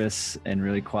really nervous and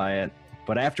really quiet.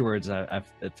 But afterwards,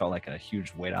 it felt like a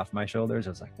huge weight off my shoulders.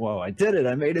 I was like, whoa, I did it.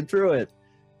 I made it through it.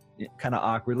 Kind of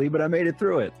awkwardly, but I made it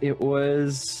through it. It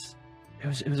was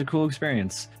a cool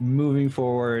experience. Moving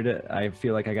forward, I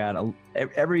feel like I got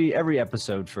every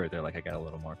episode further, like I got a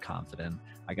little more confident.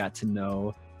 I got to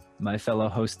know my fellow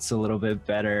hosts a little bit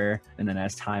better. And then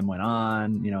as time went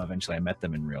on, you know, eventually I met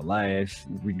them in real life.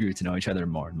 We grew to know each other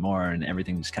more and more, and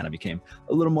everything just kind of became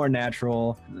a little more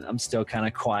natural. I'm still kind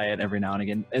of quiet every now and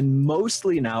again. And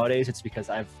mostly nowadays, it's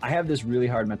because I have this really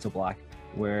hard mental block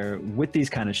where with these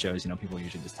kind of shows, you know, people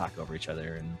usually just talk over each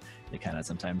other and they kind of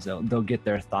sometimes they'll get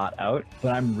their thought out.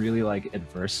 But I'm really like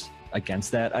adverse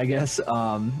against that, I guess.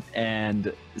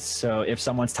 And so if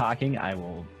someone's talking, I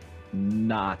will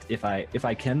not, if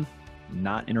I can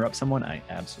not interrupt someone, I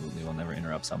absolutely will never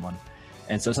interrupt someone.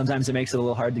 And so sometimes it makes it a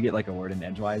little hard to get like a word in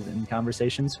edgewise in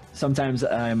conversations. Sometimes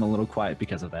I'm a little quiet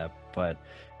because of that. But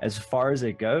as far as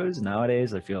it goes,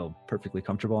 nowadays I feel perfectly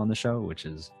comfortable on the show, which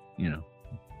is, you know,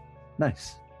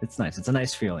 nice. It's nice. It's a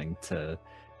nice feeling to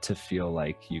feel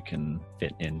like you can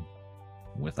fit in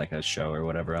with like a show or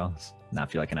whatever else,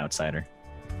 not feel like an outsider.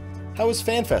 How was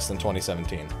FanFest in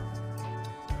 2017?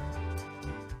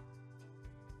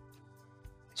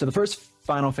 So the first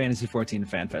Final Fantasy XIV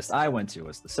FanFest I went to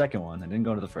was the second one. I didn't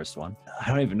go to the first one. I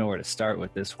don't even know where to start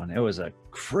with this one. It was a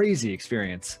crazy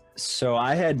experience. So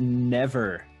I had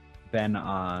never been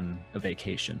on a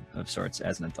vacation of sorts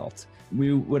as an adult.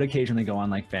 We would occasionally go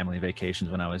on like family vacations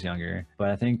when I was younger,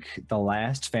 but I think the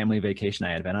last family vacation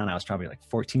I had been on, I was probably like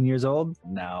 14 years old.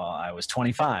 Now I was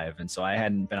 25, and so I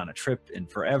hadn't been on a trip in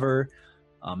forever.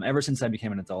 Ever since I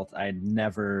became an adult,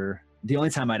 the only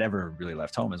time I'd ever really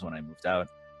left home is when I moved out.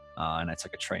 And I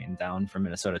took a train down from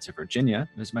Minnesota to Virginia.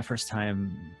 It was my first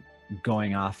time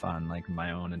going off on like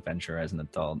my own adventure as an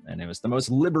adult. And it was the most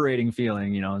liberating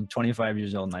feeling. You know, I'm 25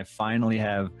 years old and I finally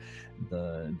have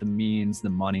the means, the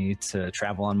money to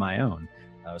travel on my own.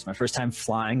 It was my first time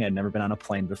flying. I'd never been on a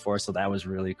plane before, so that was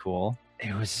really cool.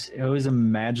 It was a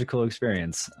magical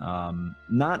experience.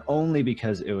 Not only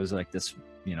because it was like this,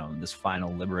 you know, this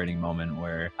final liberating moment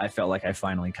where I felt like I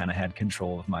finally kind of had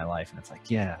control of my life. And it's like,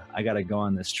 yeah, I got to go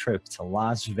on this trip to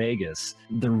Las Vegas.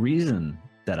 The reason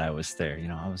that I was there, you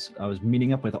know, I was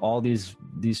meeting up with all these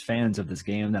fans of this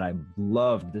game that I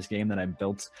loved, this game that I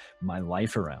built my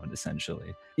life around,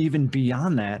 essentially. Even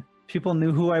beyond that, people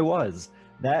knew who I was.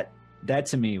 That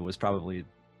to me was probably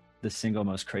the single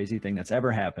most crazy thing that's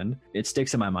ever happened. It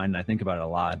sticks in my mind and I think about it a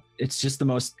lot. It's just the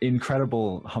most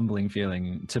incredible, humbling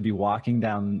feeling to be walking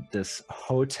down this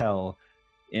hotel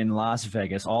in Las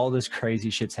Vegas, all this crazy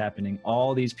shit's happening,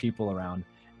 all these people around,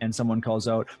 and someone calls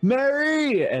out,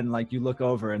 "Mary!" And like you look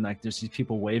over and like there's these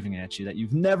people waving at you that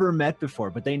you've never met before,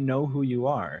 but they know who you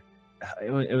are.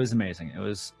 It was amazing. It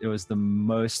was the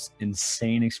most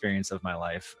insane experience of my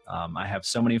life. I have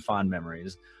so many fond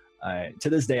memories. To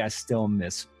this day, I still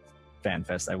miss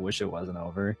FanFest. I wish it wasn't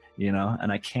over, you know,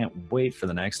 and I can't wait for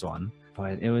the next one.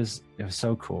 But it was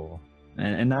so cool.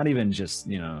 And not even just,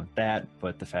 you know, that,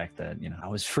 but the fact that, you know, I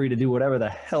was free to do whatever the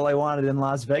hell I wanted in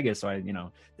Las Vegas. So I, you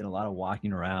know, did a lot of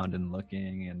walking around and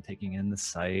looking and taking in the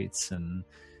sights and,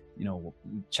 you know,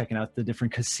 checking out the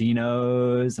different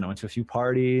casinos, and I went to a few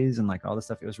parties and like all this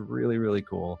stuff. It was really, really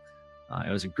cool.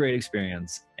 It was a great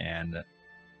experience, and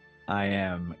I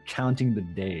am counting the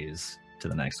days to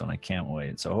the next one. I can't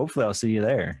wait. So hopefully I'll see you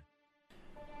there.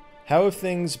 How have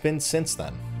things been since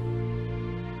then?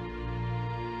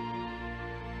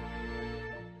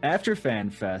 After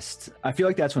FanFest, I feel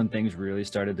like that's when things really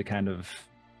started to kind of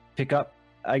pick up,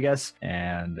 I guess,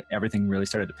 and everything really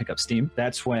started to pick up steam.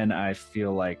 That's when I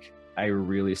feel like I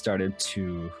really started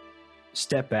to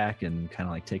step back and kind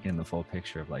of like take in the full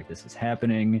picture of like, this is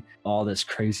happening, all this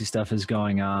crazy stuff is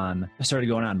going on. I started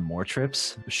going on more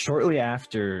trips. Shortly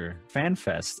after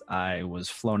FanFest, I was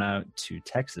flown out to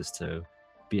Texas to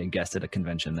be a guest at a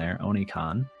convention there,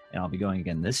 OniCon. And I'll be going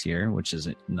again this year, which is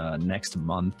next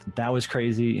month. That was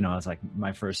crazy. You know, it was like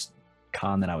my first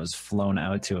con that I was flown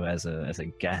out to as a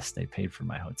guest. They paid for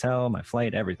my hotel, my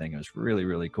flight, everything. It was really,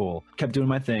 really cool. Kept doing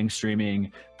my thing,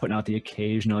 streaming, putting out the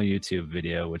occasional YouTube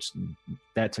video, which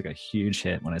that took a huge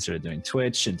hit when I started doing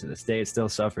Twitch, and to this day it still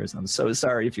suffers. I'm so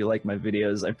sorry if you like my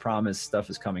videos. I promise stuff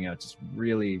is coming out just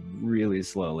really, really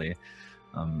slowly.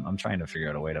 I'm trying to figure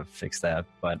out a way to fix that,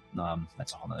 but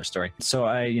that's a whole nother story. So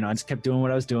I just kept doing what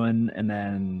I was doing, and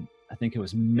then I think it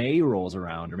was May rolls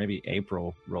around, or maybe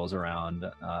April rolls around.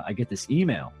 I get this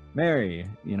email, "Mary,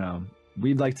 you know,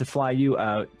 we'd like to fly you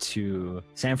out to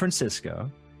San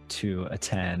Francisco to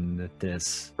attend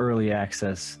this early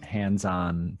access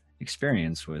hands-on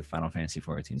experience with Final Fantasy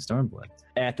XIV Stormblood."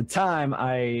 At the time,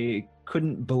 I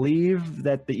couldn't believe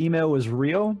that the email was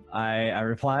real. I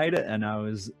replied, and I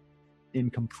was in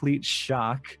complete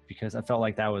shock because I felt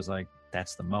like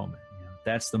that's the moment. You know,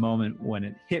 that's the moment when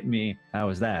it hit me. That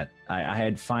was that. I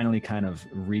had finally kind of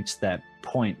reached that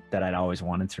point that I'd always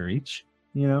wanted to reach,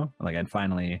 you know, like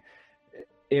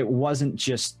it wasn't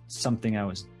just something I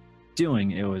was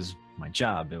doing. It was my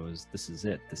job. This is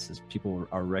it. People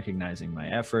are recognizing my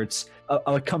efforts.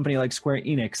 A company like Square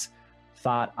Enix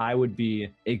thought I would be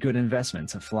a good investment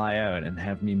to fly out and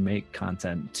have me make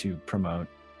content to promote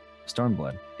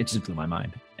Stormblood. It just blew my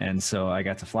mind. And so I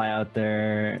got to fly out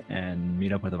there and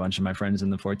meet up with a bunch of my friends in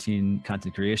the 14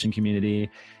 content creation community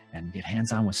and get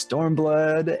hands-on with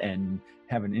Stormblood and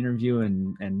have an interview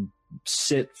and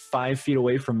sit 5 feet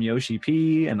away from Yoshi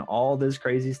P and all this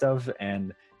crazy stuff.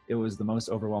 And it was the most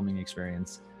overwhelming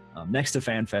experience. Next to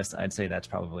FanFest, I'd say that's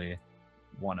probably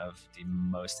one of the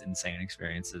most insane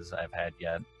experiences I've had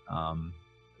yet.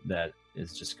 That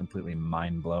is just completely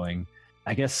mind-blowing.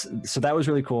 I guess, so that was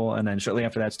really cool. And then shortly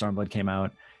after that, Stormblood came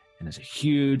out, and there's a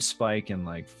huge spike in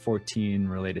like 14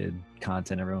 related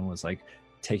content. Everyone was like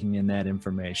taking in that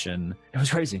information. It was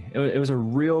crazy. It was a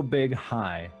real big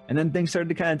high. And then things started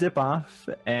to kind of dip off.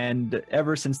 And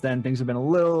ever since then, things have been a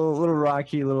little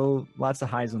rocky, lots of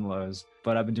highs and lows.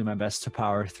 But I've been doing my best to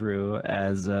power through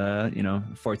as,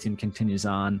 14 continues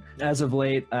on. As of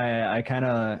late, I kind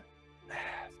of,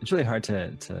 it's really hard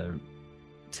to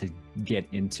get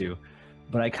into.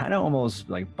 But I kind of almost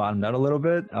like bottomed out a little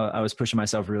bit. I was pushing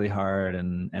myself really hard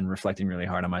and reflecting really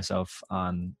hard on myself,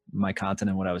 on my content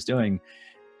and what I was doing.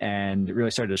 And it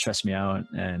really started to stress me out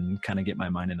and kind of get my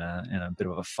mind in a bit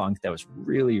of a funk that was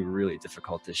really, really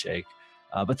difficult to shake.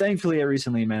 But thankfully, I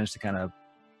recently managed to kind of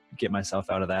get myself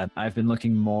out of that. I've been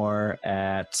looking more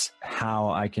at how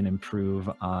I can improve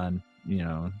on, you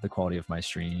know, the quality of my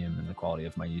stream and the quality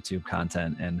of my YouTube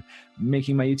content, and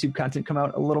making my YouTube content come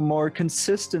out a little more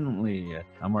consistently.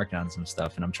 I'm working on some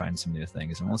stuff and I'm trying some new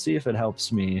things, and we'll see if it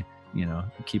helps me, you know,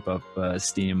 keep up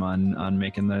steam on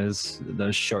making those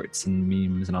shorts and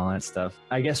memes and all that stuff.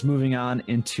 I guess moving on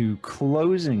into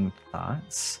closing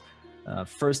thoughts.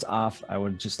 First off, I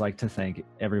would just like to thank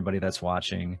everybody that's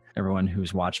watching, everyone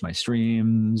who's watched my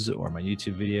streams or my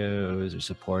YouTube videos or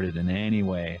supported in any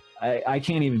way. I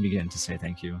can't even begin to say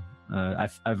thank you.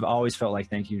 I've always felt like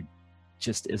thank you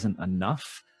just isn't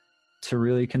enough to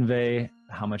really convey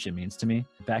how much it means to me.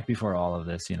 Back before all of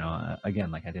this, you know,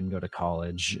 again, like I didn't go to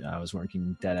college. I was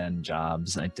working dead-end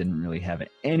jobs. I didn't really have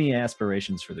any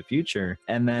aspirations for the future.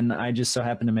 And then I just so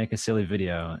happened to make a silly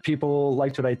video. People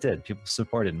liked what I did. People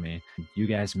supported me. You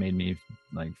guys made me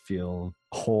like feel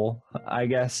whole, I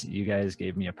guess. You guys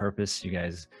gave me a purpose. You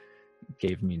guys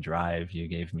gave me drive. You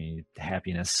gave me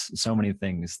happiness. So many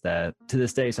things that to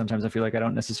this day, sometimes I feel like I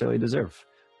don't necessarily deserve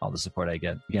all the support I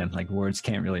get. Again, like words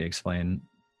can't really explain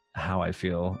how I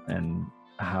feel and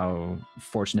how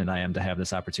fortunate I am to have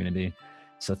this opportunity.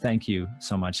 So thank you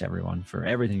so much, everyone, for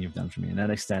everything you've done for me. And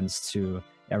that extends to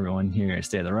everyone here at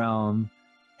State of the Realm,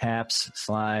 Haps,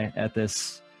 Sly,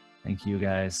 Ethis. Thank you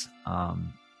guys.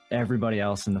 Everybody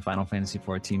else in the Final Fantasy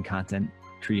XIV content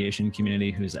creation community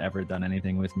who's ever done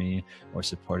anything with me or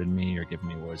supported me or given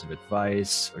me words of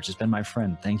advice or just been my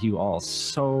friend. Thank you all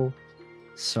so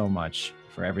much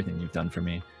for everything you've done for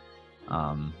me.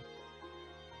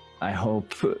 I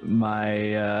hope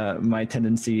my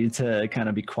tendency to kind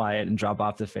of be quiet and drop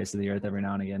off the face of the earth every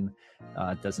now and again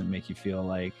doesn't make you feel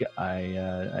like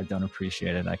I don't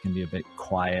appreciate it. I can be a bit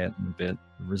quiet and a bit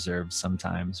reserved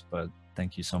sometimes, but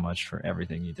thank you so much for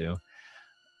everything you do.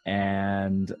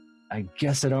 And I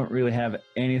guess I don't really have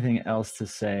anything else to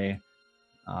say.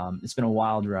 It's been a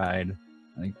wild ride.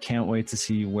 I can't wait to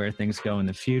see where things go in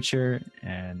the future.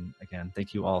 And again,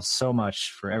 thank you all so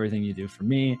much for everything you do for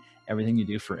me, everything you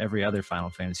do for every other Final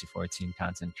Fantasy XIV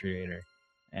content creator.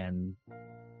 And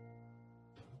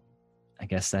I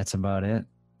guess that's about it.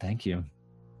 Thank you.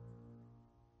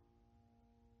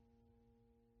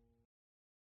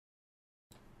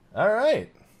 All right.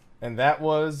 And that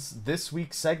was this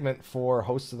week's segment for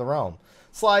Host of the Realm.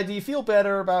 Sly, do you feel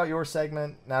better about your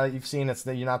segment now that you've seen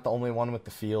you're not the only one with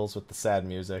the feels, with the sad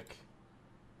music?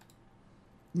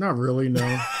 Not really,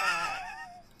 no.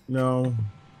 No.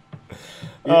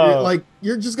 Like,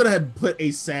 you're just gonna have put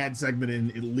a sad segment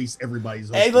in at least everybody's.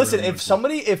 Hey, listen,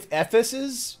 if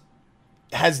Ephesus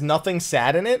has nothing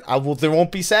sad in it, there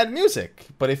won't be sad music.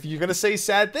 But if you're gonna say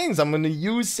sad things, I'm gonna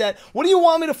use sad. What do you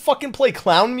want me to fucking play?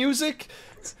 Clown music?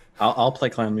 I'll play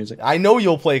clown music. I know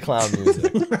you'll play clown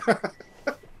music.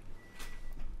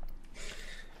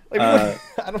 I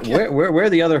don't care. Where are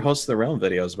the other Hosts of the Realm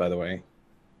videos, by the way?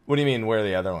 What do you mean, where are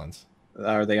the other ones?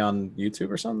 Are they on YouTube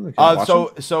or something?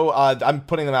 I'm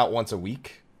putting them out once a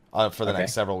week for the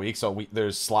next several weeks. So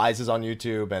there's Sly's is on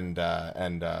YouTube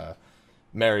and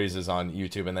Mary's is on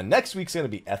YouTube, and then next week's gonna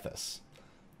be Ethis,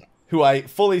 who I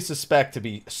fully suspect to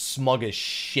be smug as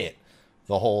shit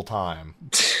the whole time.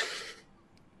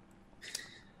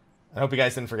 I hope you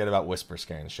guys didn't forget about Whisper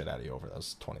scaring the shit out of you over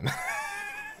those 20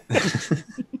 minutes.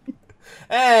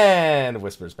 And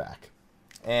Whisper's back.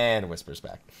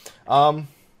 Denmo,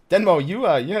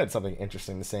 you had something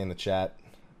interesting to say in the chat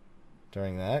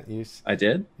during that. I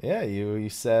did? Yeah, you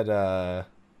said,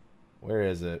 where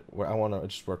is it? Where I want to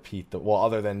just repeat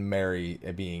other than Mary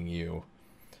being you,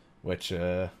 which,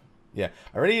 yeah.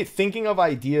 Already thinking of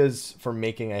ideas for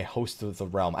making a Host of the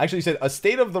Realm. Actually, you said a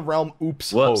State of the Realm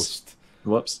host.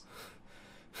 Whoops.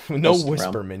 No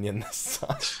Whisper minion this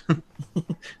time.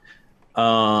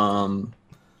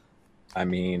 I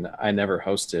mean, I never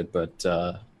hosted, but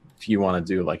if you want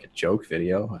to do like a joke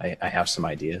video, I have some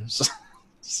ideas.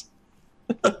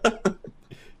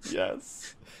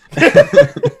 Yes.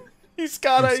 He's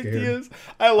got ideas.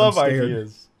 I love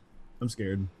ideas. I'm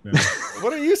scared. No.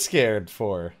 What are you scared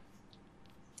for?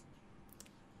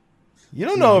 You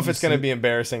don't know if it's going to be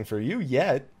embarrassing for you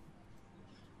yet.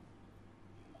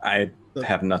 I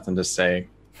have nothing to say.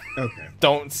 Okay.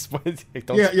 Don't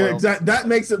yeah, exactly. That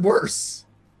makes it worse.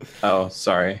 Oh,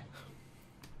 sorry.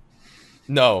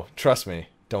 No, trust me.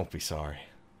 Don't be sorry.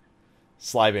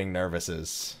 Sly being nervous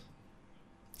is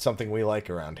something we like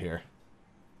around here.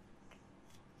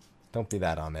 Don't be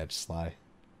that on edge, Sly.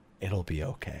 It'll be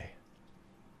okay.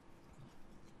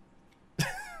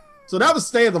 So that was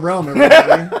Stay of the Realm,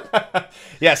 everybody.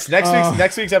 Yes,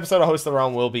 next week's episode of Host of the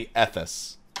Realm will be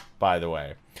Ethis, by the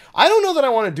way. I don't know that I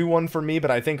want to do one for me,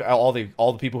 but I think all the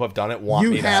people who have done it want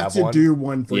You me to have have to one. do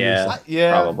one for yourself.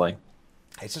 Yeah, probably.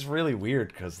 It's just really weird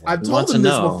because I've told wants him to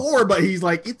this know. before, but he's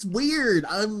like, it's weird.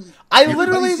 I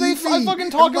everybody literally sees I me.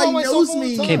 fucking talk about Everybody myself knows all the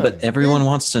me. time. Okay, but everyone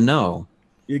wants to know.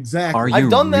 Exactly. Are I've you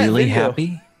done that really video.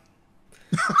 happy?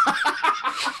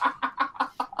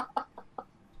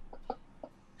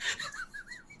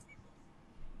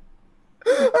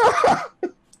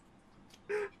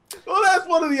 Well, that's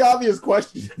one of the obvious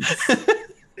questions.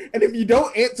 And if you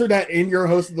don't answer that in your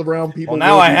host of the realm, people Well,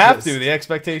 now will I be have pissed. to. The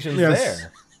expectation's Yes.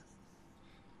 there.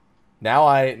 Now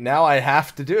I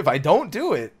have to do. If I don't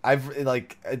do it,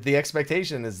 the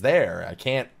expectation is there. I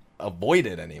can't avoid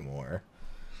it anymore.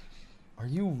 Are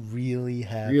you really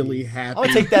happy? Really happy. I'm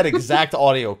gonna take that exact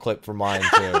audio clip from mine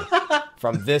too.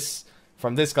 From this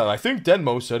guy. I think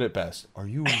Denmo said it best. Are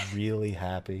you really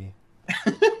happy?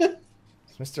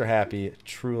 Mr. Happy,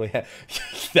 truly happy.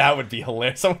 That would be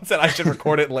hilarious. Someone said I should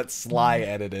record it and let Sly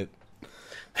edit it.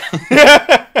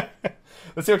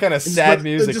 Let's see what kind of sad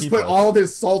music Just he put puts. all of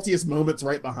his saltiest moments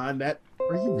right behind that.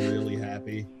 Are you really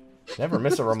happy? Never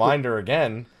miss a reminder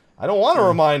again. I don't want a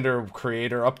reminder,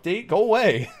 creator update. Go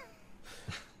away.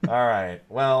 All right.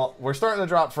 Well, we're starting to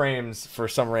drop frames for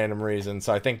some random reason,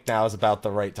 so I think now is about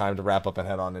the right time to wrap up and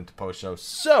head on into post-show.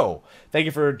 So, thank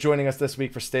you for joining us this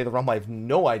week for Stay the Realm. I have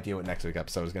no idea what next week's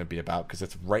episode is going to be about because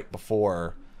it's right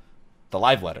before the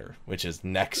live letter, which is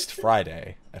next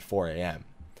Friday at 4 a.m.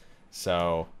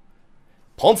 So,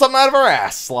 pulling something out of our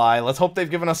ass, Sly. Let's hope they've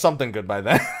given us something good by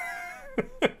then.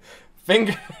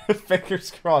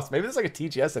 Fingers crossed. Maybe there's like a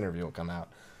TGS interview will come out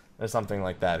or something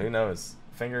like that. Who knows?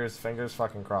 Fingers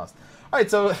fucking crossed. All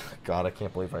right, so God, I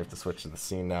can't believe I have to switch to the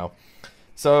scene now.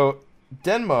 So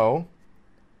Denmo,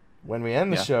 when we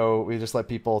end the show, we just let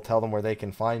people tell them where they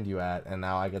can find you at, and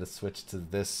now I got to switch to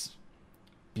this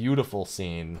beautiful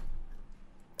scene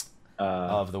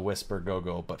of the Whisper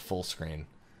Go-Go, but full screen.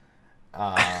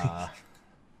 I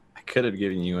could have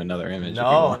given you another image.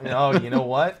 No, you know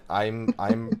what?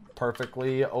 I'm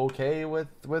perfectly okay with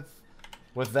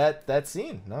that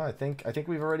scene. No, I think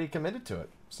we've already committed to it.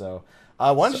 So,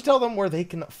 why don't you tell them where they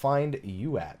can find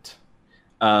you at?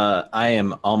 I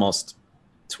am almost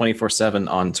 24/7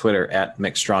 on Twitter at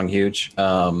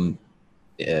McStrongHuge.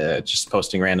 Just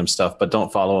posting random stuff, but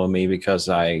don't follow me because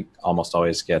I almost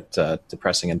always get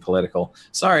depressing and political.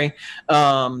 Sorry,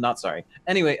 not sorry.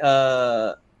 Anyway,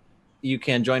 you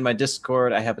can join my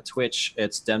Discord. I have a Twitch.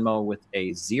 It's Denmo with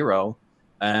a 0,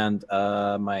 and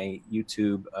my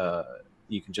YouTube.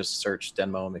 You can just search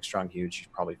Denmo McStrongHuge. You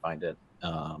probably find it.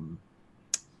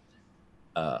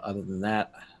 Other than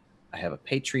that, I have a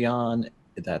Patreon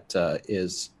that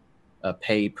is a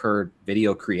pay per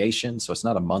video creation, so it's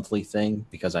not a monthly thing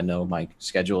because I know my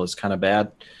schedule is kind of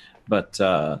bad. But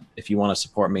if you want to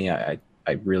support me, I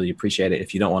really appreciate it.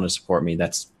 If you don't want to support me,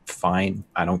 that's fine.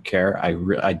 I don't care.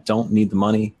 I don't need the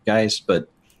money, guys, but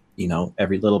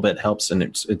every little bit helps, and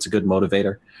it's a good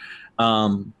motivator.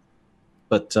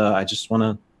 But I just want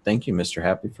to thank you, Mr.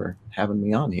 Happy, for having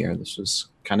me on here. This was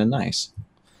kind of nice.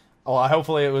 Well,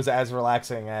 hopefully it was as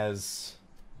relaxing as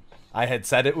I had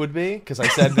said it would be, because I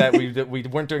said that we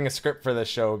weren't doing a script for this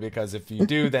show, because if you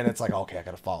do, then it's like, okay, I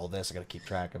got to follow this, I got to keep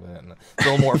track of it. And it's a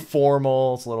little more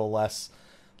formal, it's a little less.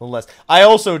 I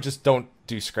also just don't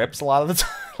do scripts a lot of the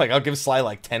time. Like, I'll give Sly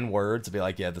like 10 words and be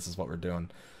like, yeah, this is what we're doing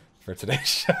for today's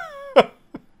show.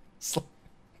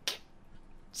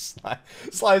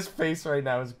 Sly's face right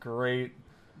now is great.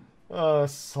 Oh,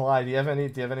 Sly, do you have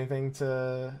anything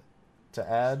to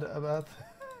add about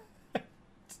that?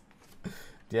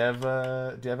 Do you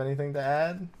have anything to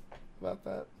add about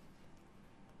that?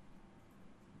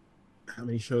 How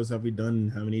many shows have we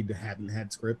done? How many haven't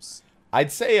had scripts?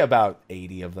 I'd say about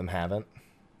 80 of them haven't.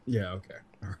 Yeah, okay.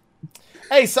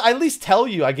 Hey, so I at least tell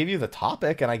you, I give you the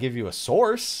topic and I give you a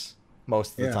source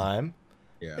most of the time.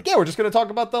 Yeah. Like, yeah, we're just going to talk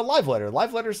about the live letter.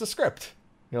 Live letter's the script.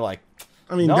 You're like,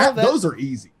 I mean, no, those are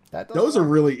easy. Those are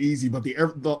work. really easy, but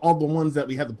all the ones that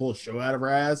we have to pull a show out of our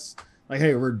ass, like,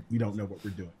 hey, we don't know what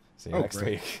we're doing. See you next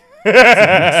great. week.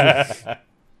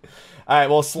 All right,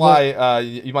 well, Sly,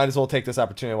 you might as well take this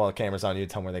opportunity while the camera's on you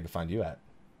to tell them where they can find you at.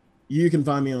 You can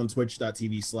find me on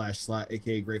twitch.tv/Sly,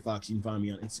 aka Gray Fox. You can find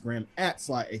me on Instagram at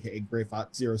Sly, aka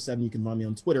GrayFox07. You can find me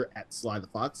on Twitter at Sly the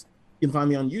Fox. You can find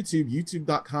me on YouTube,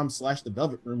 youtube.com/The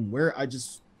Velvet Room, where I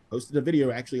just posted a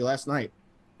video actually last night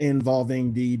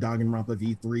involving the Danganronpa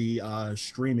V3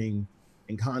 streaming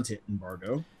and content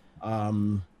embargo.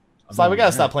 Sly, we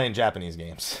gotta stop playing Japanese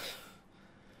games.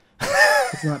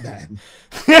 It's not bad.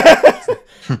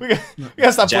 we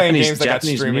gotta stop playing games that got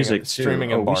Japanese music too.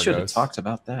 streaming Oh, we embargoes. should have talked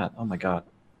about that. Oh my god.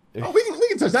 Oh, we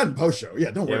can touch that in post show.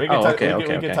 Yeah, don't Yeah, worry. we can, Oh, touch, okay, we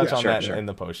can okay. touch Yeah, on sure, that sure. in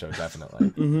the post show, definitely.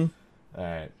 Mm-hmm. All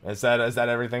right. Is that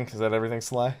everything? Is that everything,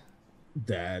 Sly?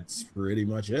 That's pretty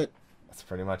much it. That's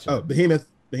pretty much it. Oh, Behemoth,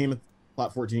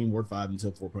 plot 14, Ward 5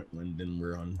 until 4.1. Then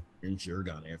we're on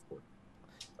Inshiragane after.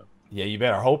 Yeah, you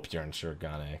better hope you're in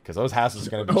Shirogane, because those houses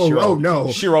are going to be Oh no,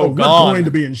 Shiro oh, we're gone. going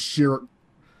to be in Shiro.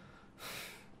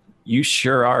 You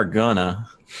sure are gonna.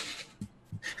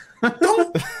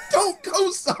 Don't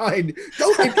co-sign.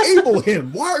 Don't enable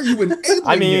him. Why are you enabling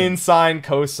I mean, him? sine,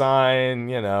 cosine,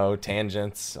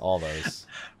 tangents, all those.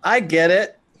 I get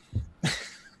it.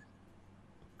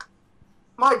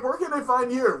 Mike, where can I find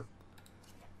you?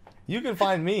 You can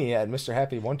find me at Mr.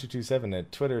 Happy1227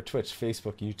 at Twitter, Twitch,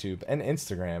 Facebook, YouTube, and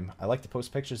Instagram. I like to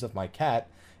post pictures of my cat,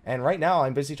 and right now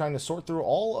I'm busy trying to sort through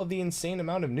all of the insane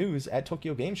amount of news at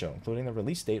Tokyo Game Show, including the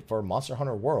release date for Monster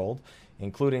Hunter World,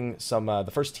 including some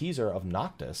the first teaser of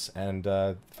Noctis, and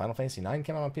Final Fantasy IX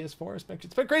came out on PS4.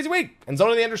 It's been a crazy week, and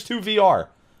Zone of the Enders 2 VR.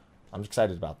 I'm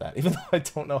excited about that, even though I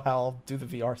don't know how I'll do the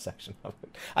VR section of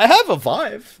it. I have a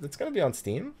Vive that's going to be on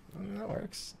Steam. That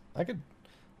works. I could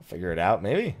figure it out,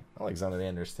 maybe. I like Zone of the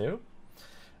Enders too.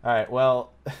 All right,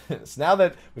 well, so now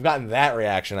that we've gotten that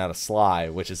reaction out of Sly,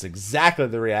 which is exactly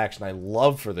the reaction I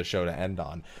love for the show to end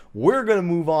on, we're going to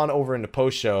move on over into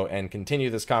post-show and continue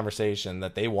this conversation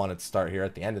that they wanted to start here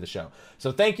at the end of the show.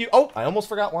 So thank you. Oh, I almost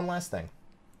forgot one last thing.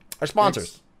 Our sponsors.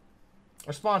 Thanks.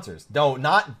 Our sponsors. No,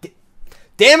 not...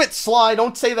 Damn it, Sly,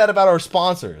 don't say that about our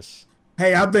sponsors.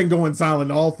 Hey, I've been going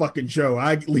silent all fucking show.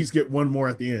 I at least get one more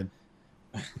at the end.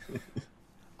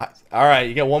 All right,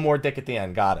 you get one more dick at the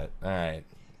end. Got it. All right.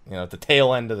 At the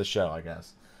tail end of the show, I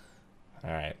guess.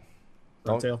 All right.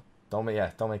 Don't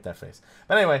make that face.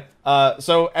 But anyway,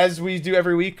 so as we do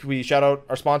every week, we shout out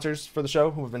our sponsors for the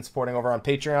show who have been supporting over on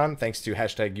Patreon. Thanks to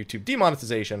hashtag YouTube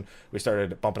demonetization, we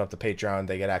started bumping up the Patreon.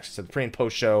 They get access to the pre and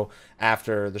post show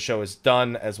after the show is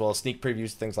done, as well as sneak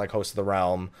previews, things like Host of the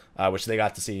Realm, which they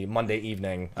got to see Monday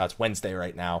evening. It's Wednesday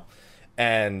right now.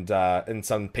 And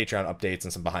some Patreon updates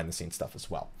and some behind the scenes stuff as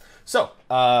well. So,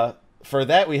 for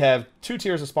that, we have two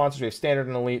tiers of sponsors. We have Standard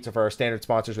and Elite. So for our Standard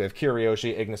sponsors, we have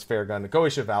Kiryoshi, Ignis Fairgun,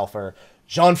 Goisha Valfer,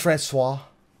 Jean-Francois,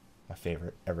 my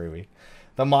favorite every week,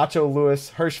 The Macho Lewis,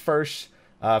 Hirsch Firsch,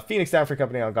 Phoenix Down Free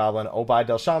Company on Goblin, Obai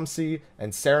Del Shamsi,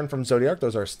 and Saren from Zodiac.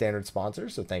 Those are our Standard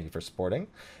sponsors, so thank you for supporting.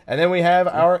 And then we have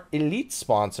our Elite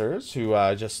sponsors, who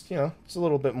just a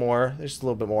little bit more. They're just a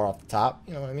little bit more off the top.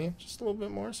 You know what I mean? Just a little bit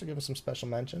more, so give us some special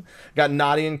mention. Got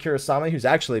Nadi and Kurosama, who's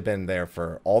actually been there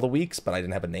for all the weeks, but I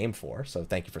didn't have a name for, so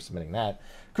thank you for submitting that.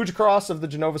 Kuja Cross of the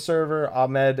Genova server,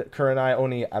 Ahmed Kuranai,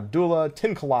 Oni Abdullah,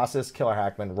 Tin Colossus, Killer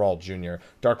Hackman, Rawl Jr.,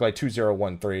 Darklight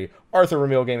 2013, Arthur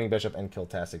Ramil Gaming Bishop, and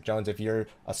Kiltastic Jones. If you're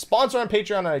a sponsor on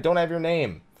Patreon and I don't have your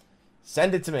name,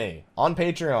 send it to me on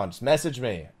Patreon. Just message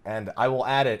me, and I will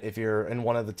add it if you're in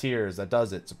one of the tiers that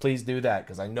does it. So please do that,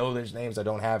 because I know there's names I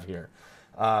don't have here.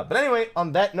 But anyway,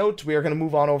 on that note, we are going to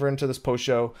move on over into this post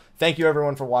show. Thank you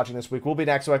everyone for watching this week. We'll be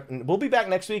back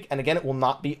next week, and again, it will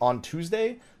not be on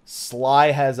Tuesday.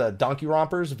 Sly has a Donkey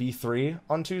Rompers V3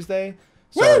 on Tuesday,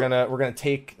 so we're gonna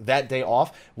take that day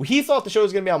off. He thought the show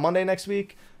was gonna be on Monday next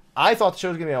week. I thought the show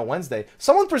was gonna be on Wednesday.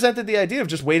 Someone presented the idea of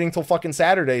just waiting till fucking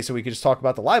Saturday so we could just talk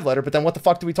about the live letter. But then what the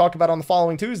fuck do we talk about on the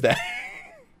following Tuesday?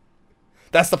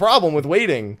 That's the problem with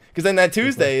waiting, because then that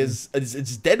Tuesday is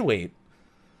it's dead weight.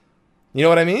 You know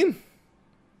what I mean?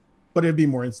 But it'd be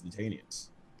more instantaneous.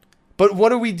 But what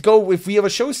do we go if we have a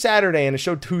show Saturday and a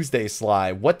show Tuesday,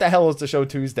 Sly? What the hell is the show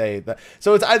Tuesday?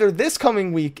 So it's either this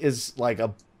coming week is like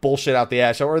a bullshit out the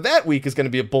ass show, or that week is going to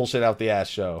be a bullshit out the ass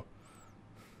show.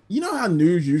 You know how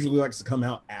news usually likes to come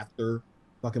out after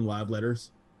fucking live letters?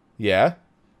 Yeah.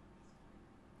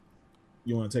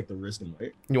 You want to take the risk and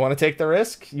wait? You want to take the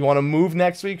risk? You want to move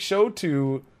next week's show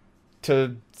to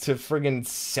friggin'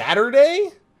 Saturday?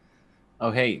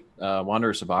 Oh, hey,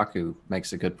 Wanderer Sabaku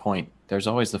makes a good point. There's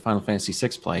always the Final Fantasy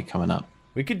VI play coming up.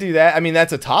 We could do that. I mean,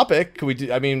 that's a topic. Could we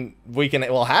do? I mean,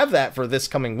 we'll have that for this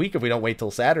coming week if we don't wait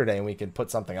till Saturday, and we can put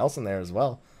something else in there as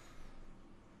well.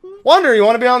 Wanderer, you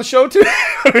want to be on the show too?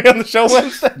 Be on the show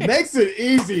Wednesday? Makes it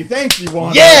easy. Thank you,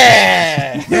 Wanderer.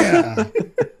 Yeah. Yeah.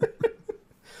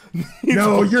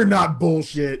 No, you're not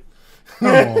bullshit. Come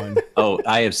on. Oh,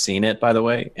 I have seen it, by the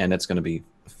way, and it's going to be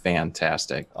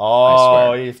fantastic.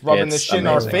 Oh, he's rubbing It's this shit in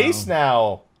our amazing. face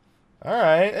now. All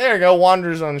right, there you go.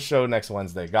 Wanderers on the show next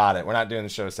Wednesday. Got it. We're not doing the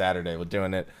show Saturday. We're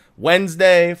doing it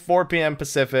Wednesday, 4 p.m.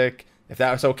 Pacific. If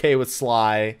that's okay with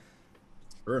Sly.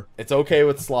 Sure. It's okay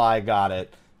with Sly. Got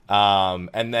it.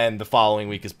 And then the following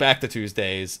week is back to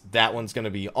Tuesdays. That one's going to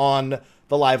be on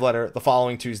the live letter. The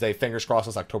following Tuesday, fingers crossed,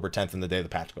 is October 10th and the day the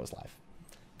patch goes live.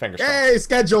 Fingers crossed. Hey,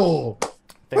 schedule.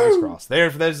 Fingers crossed.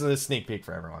 There's a sneak peek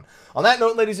for everyone. On that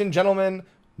note, ladies and gentlemen,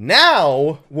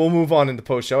 now we'll move on into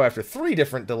post-show after 3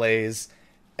 different delays.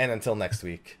 And until next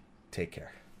week, take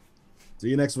care. See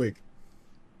you next week.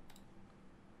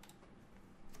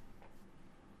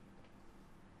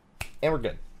 And we're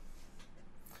good.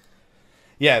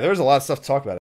 Yeah, there was a lot of stuff to talk about.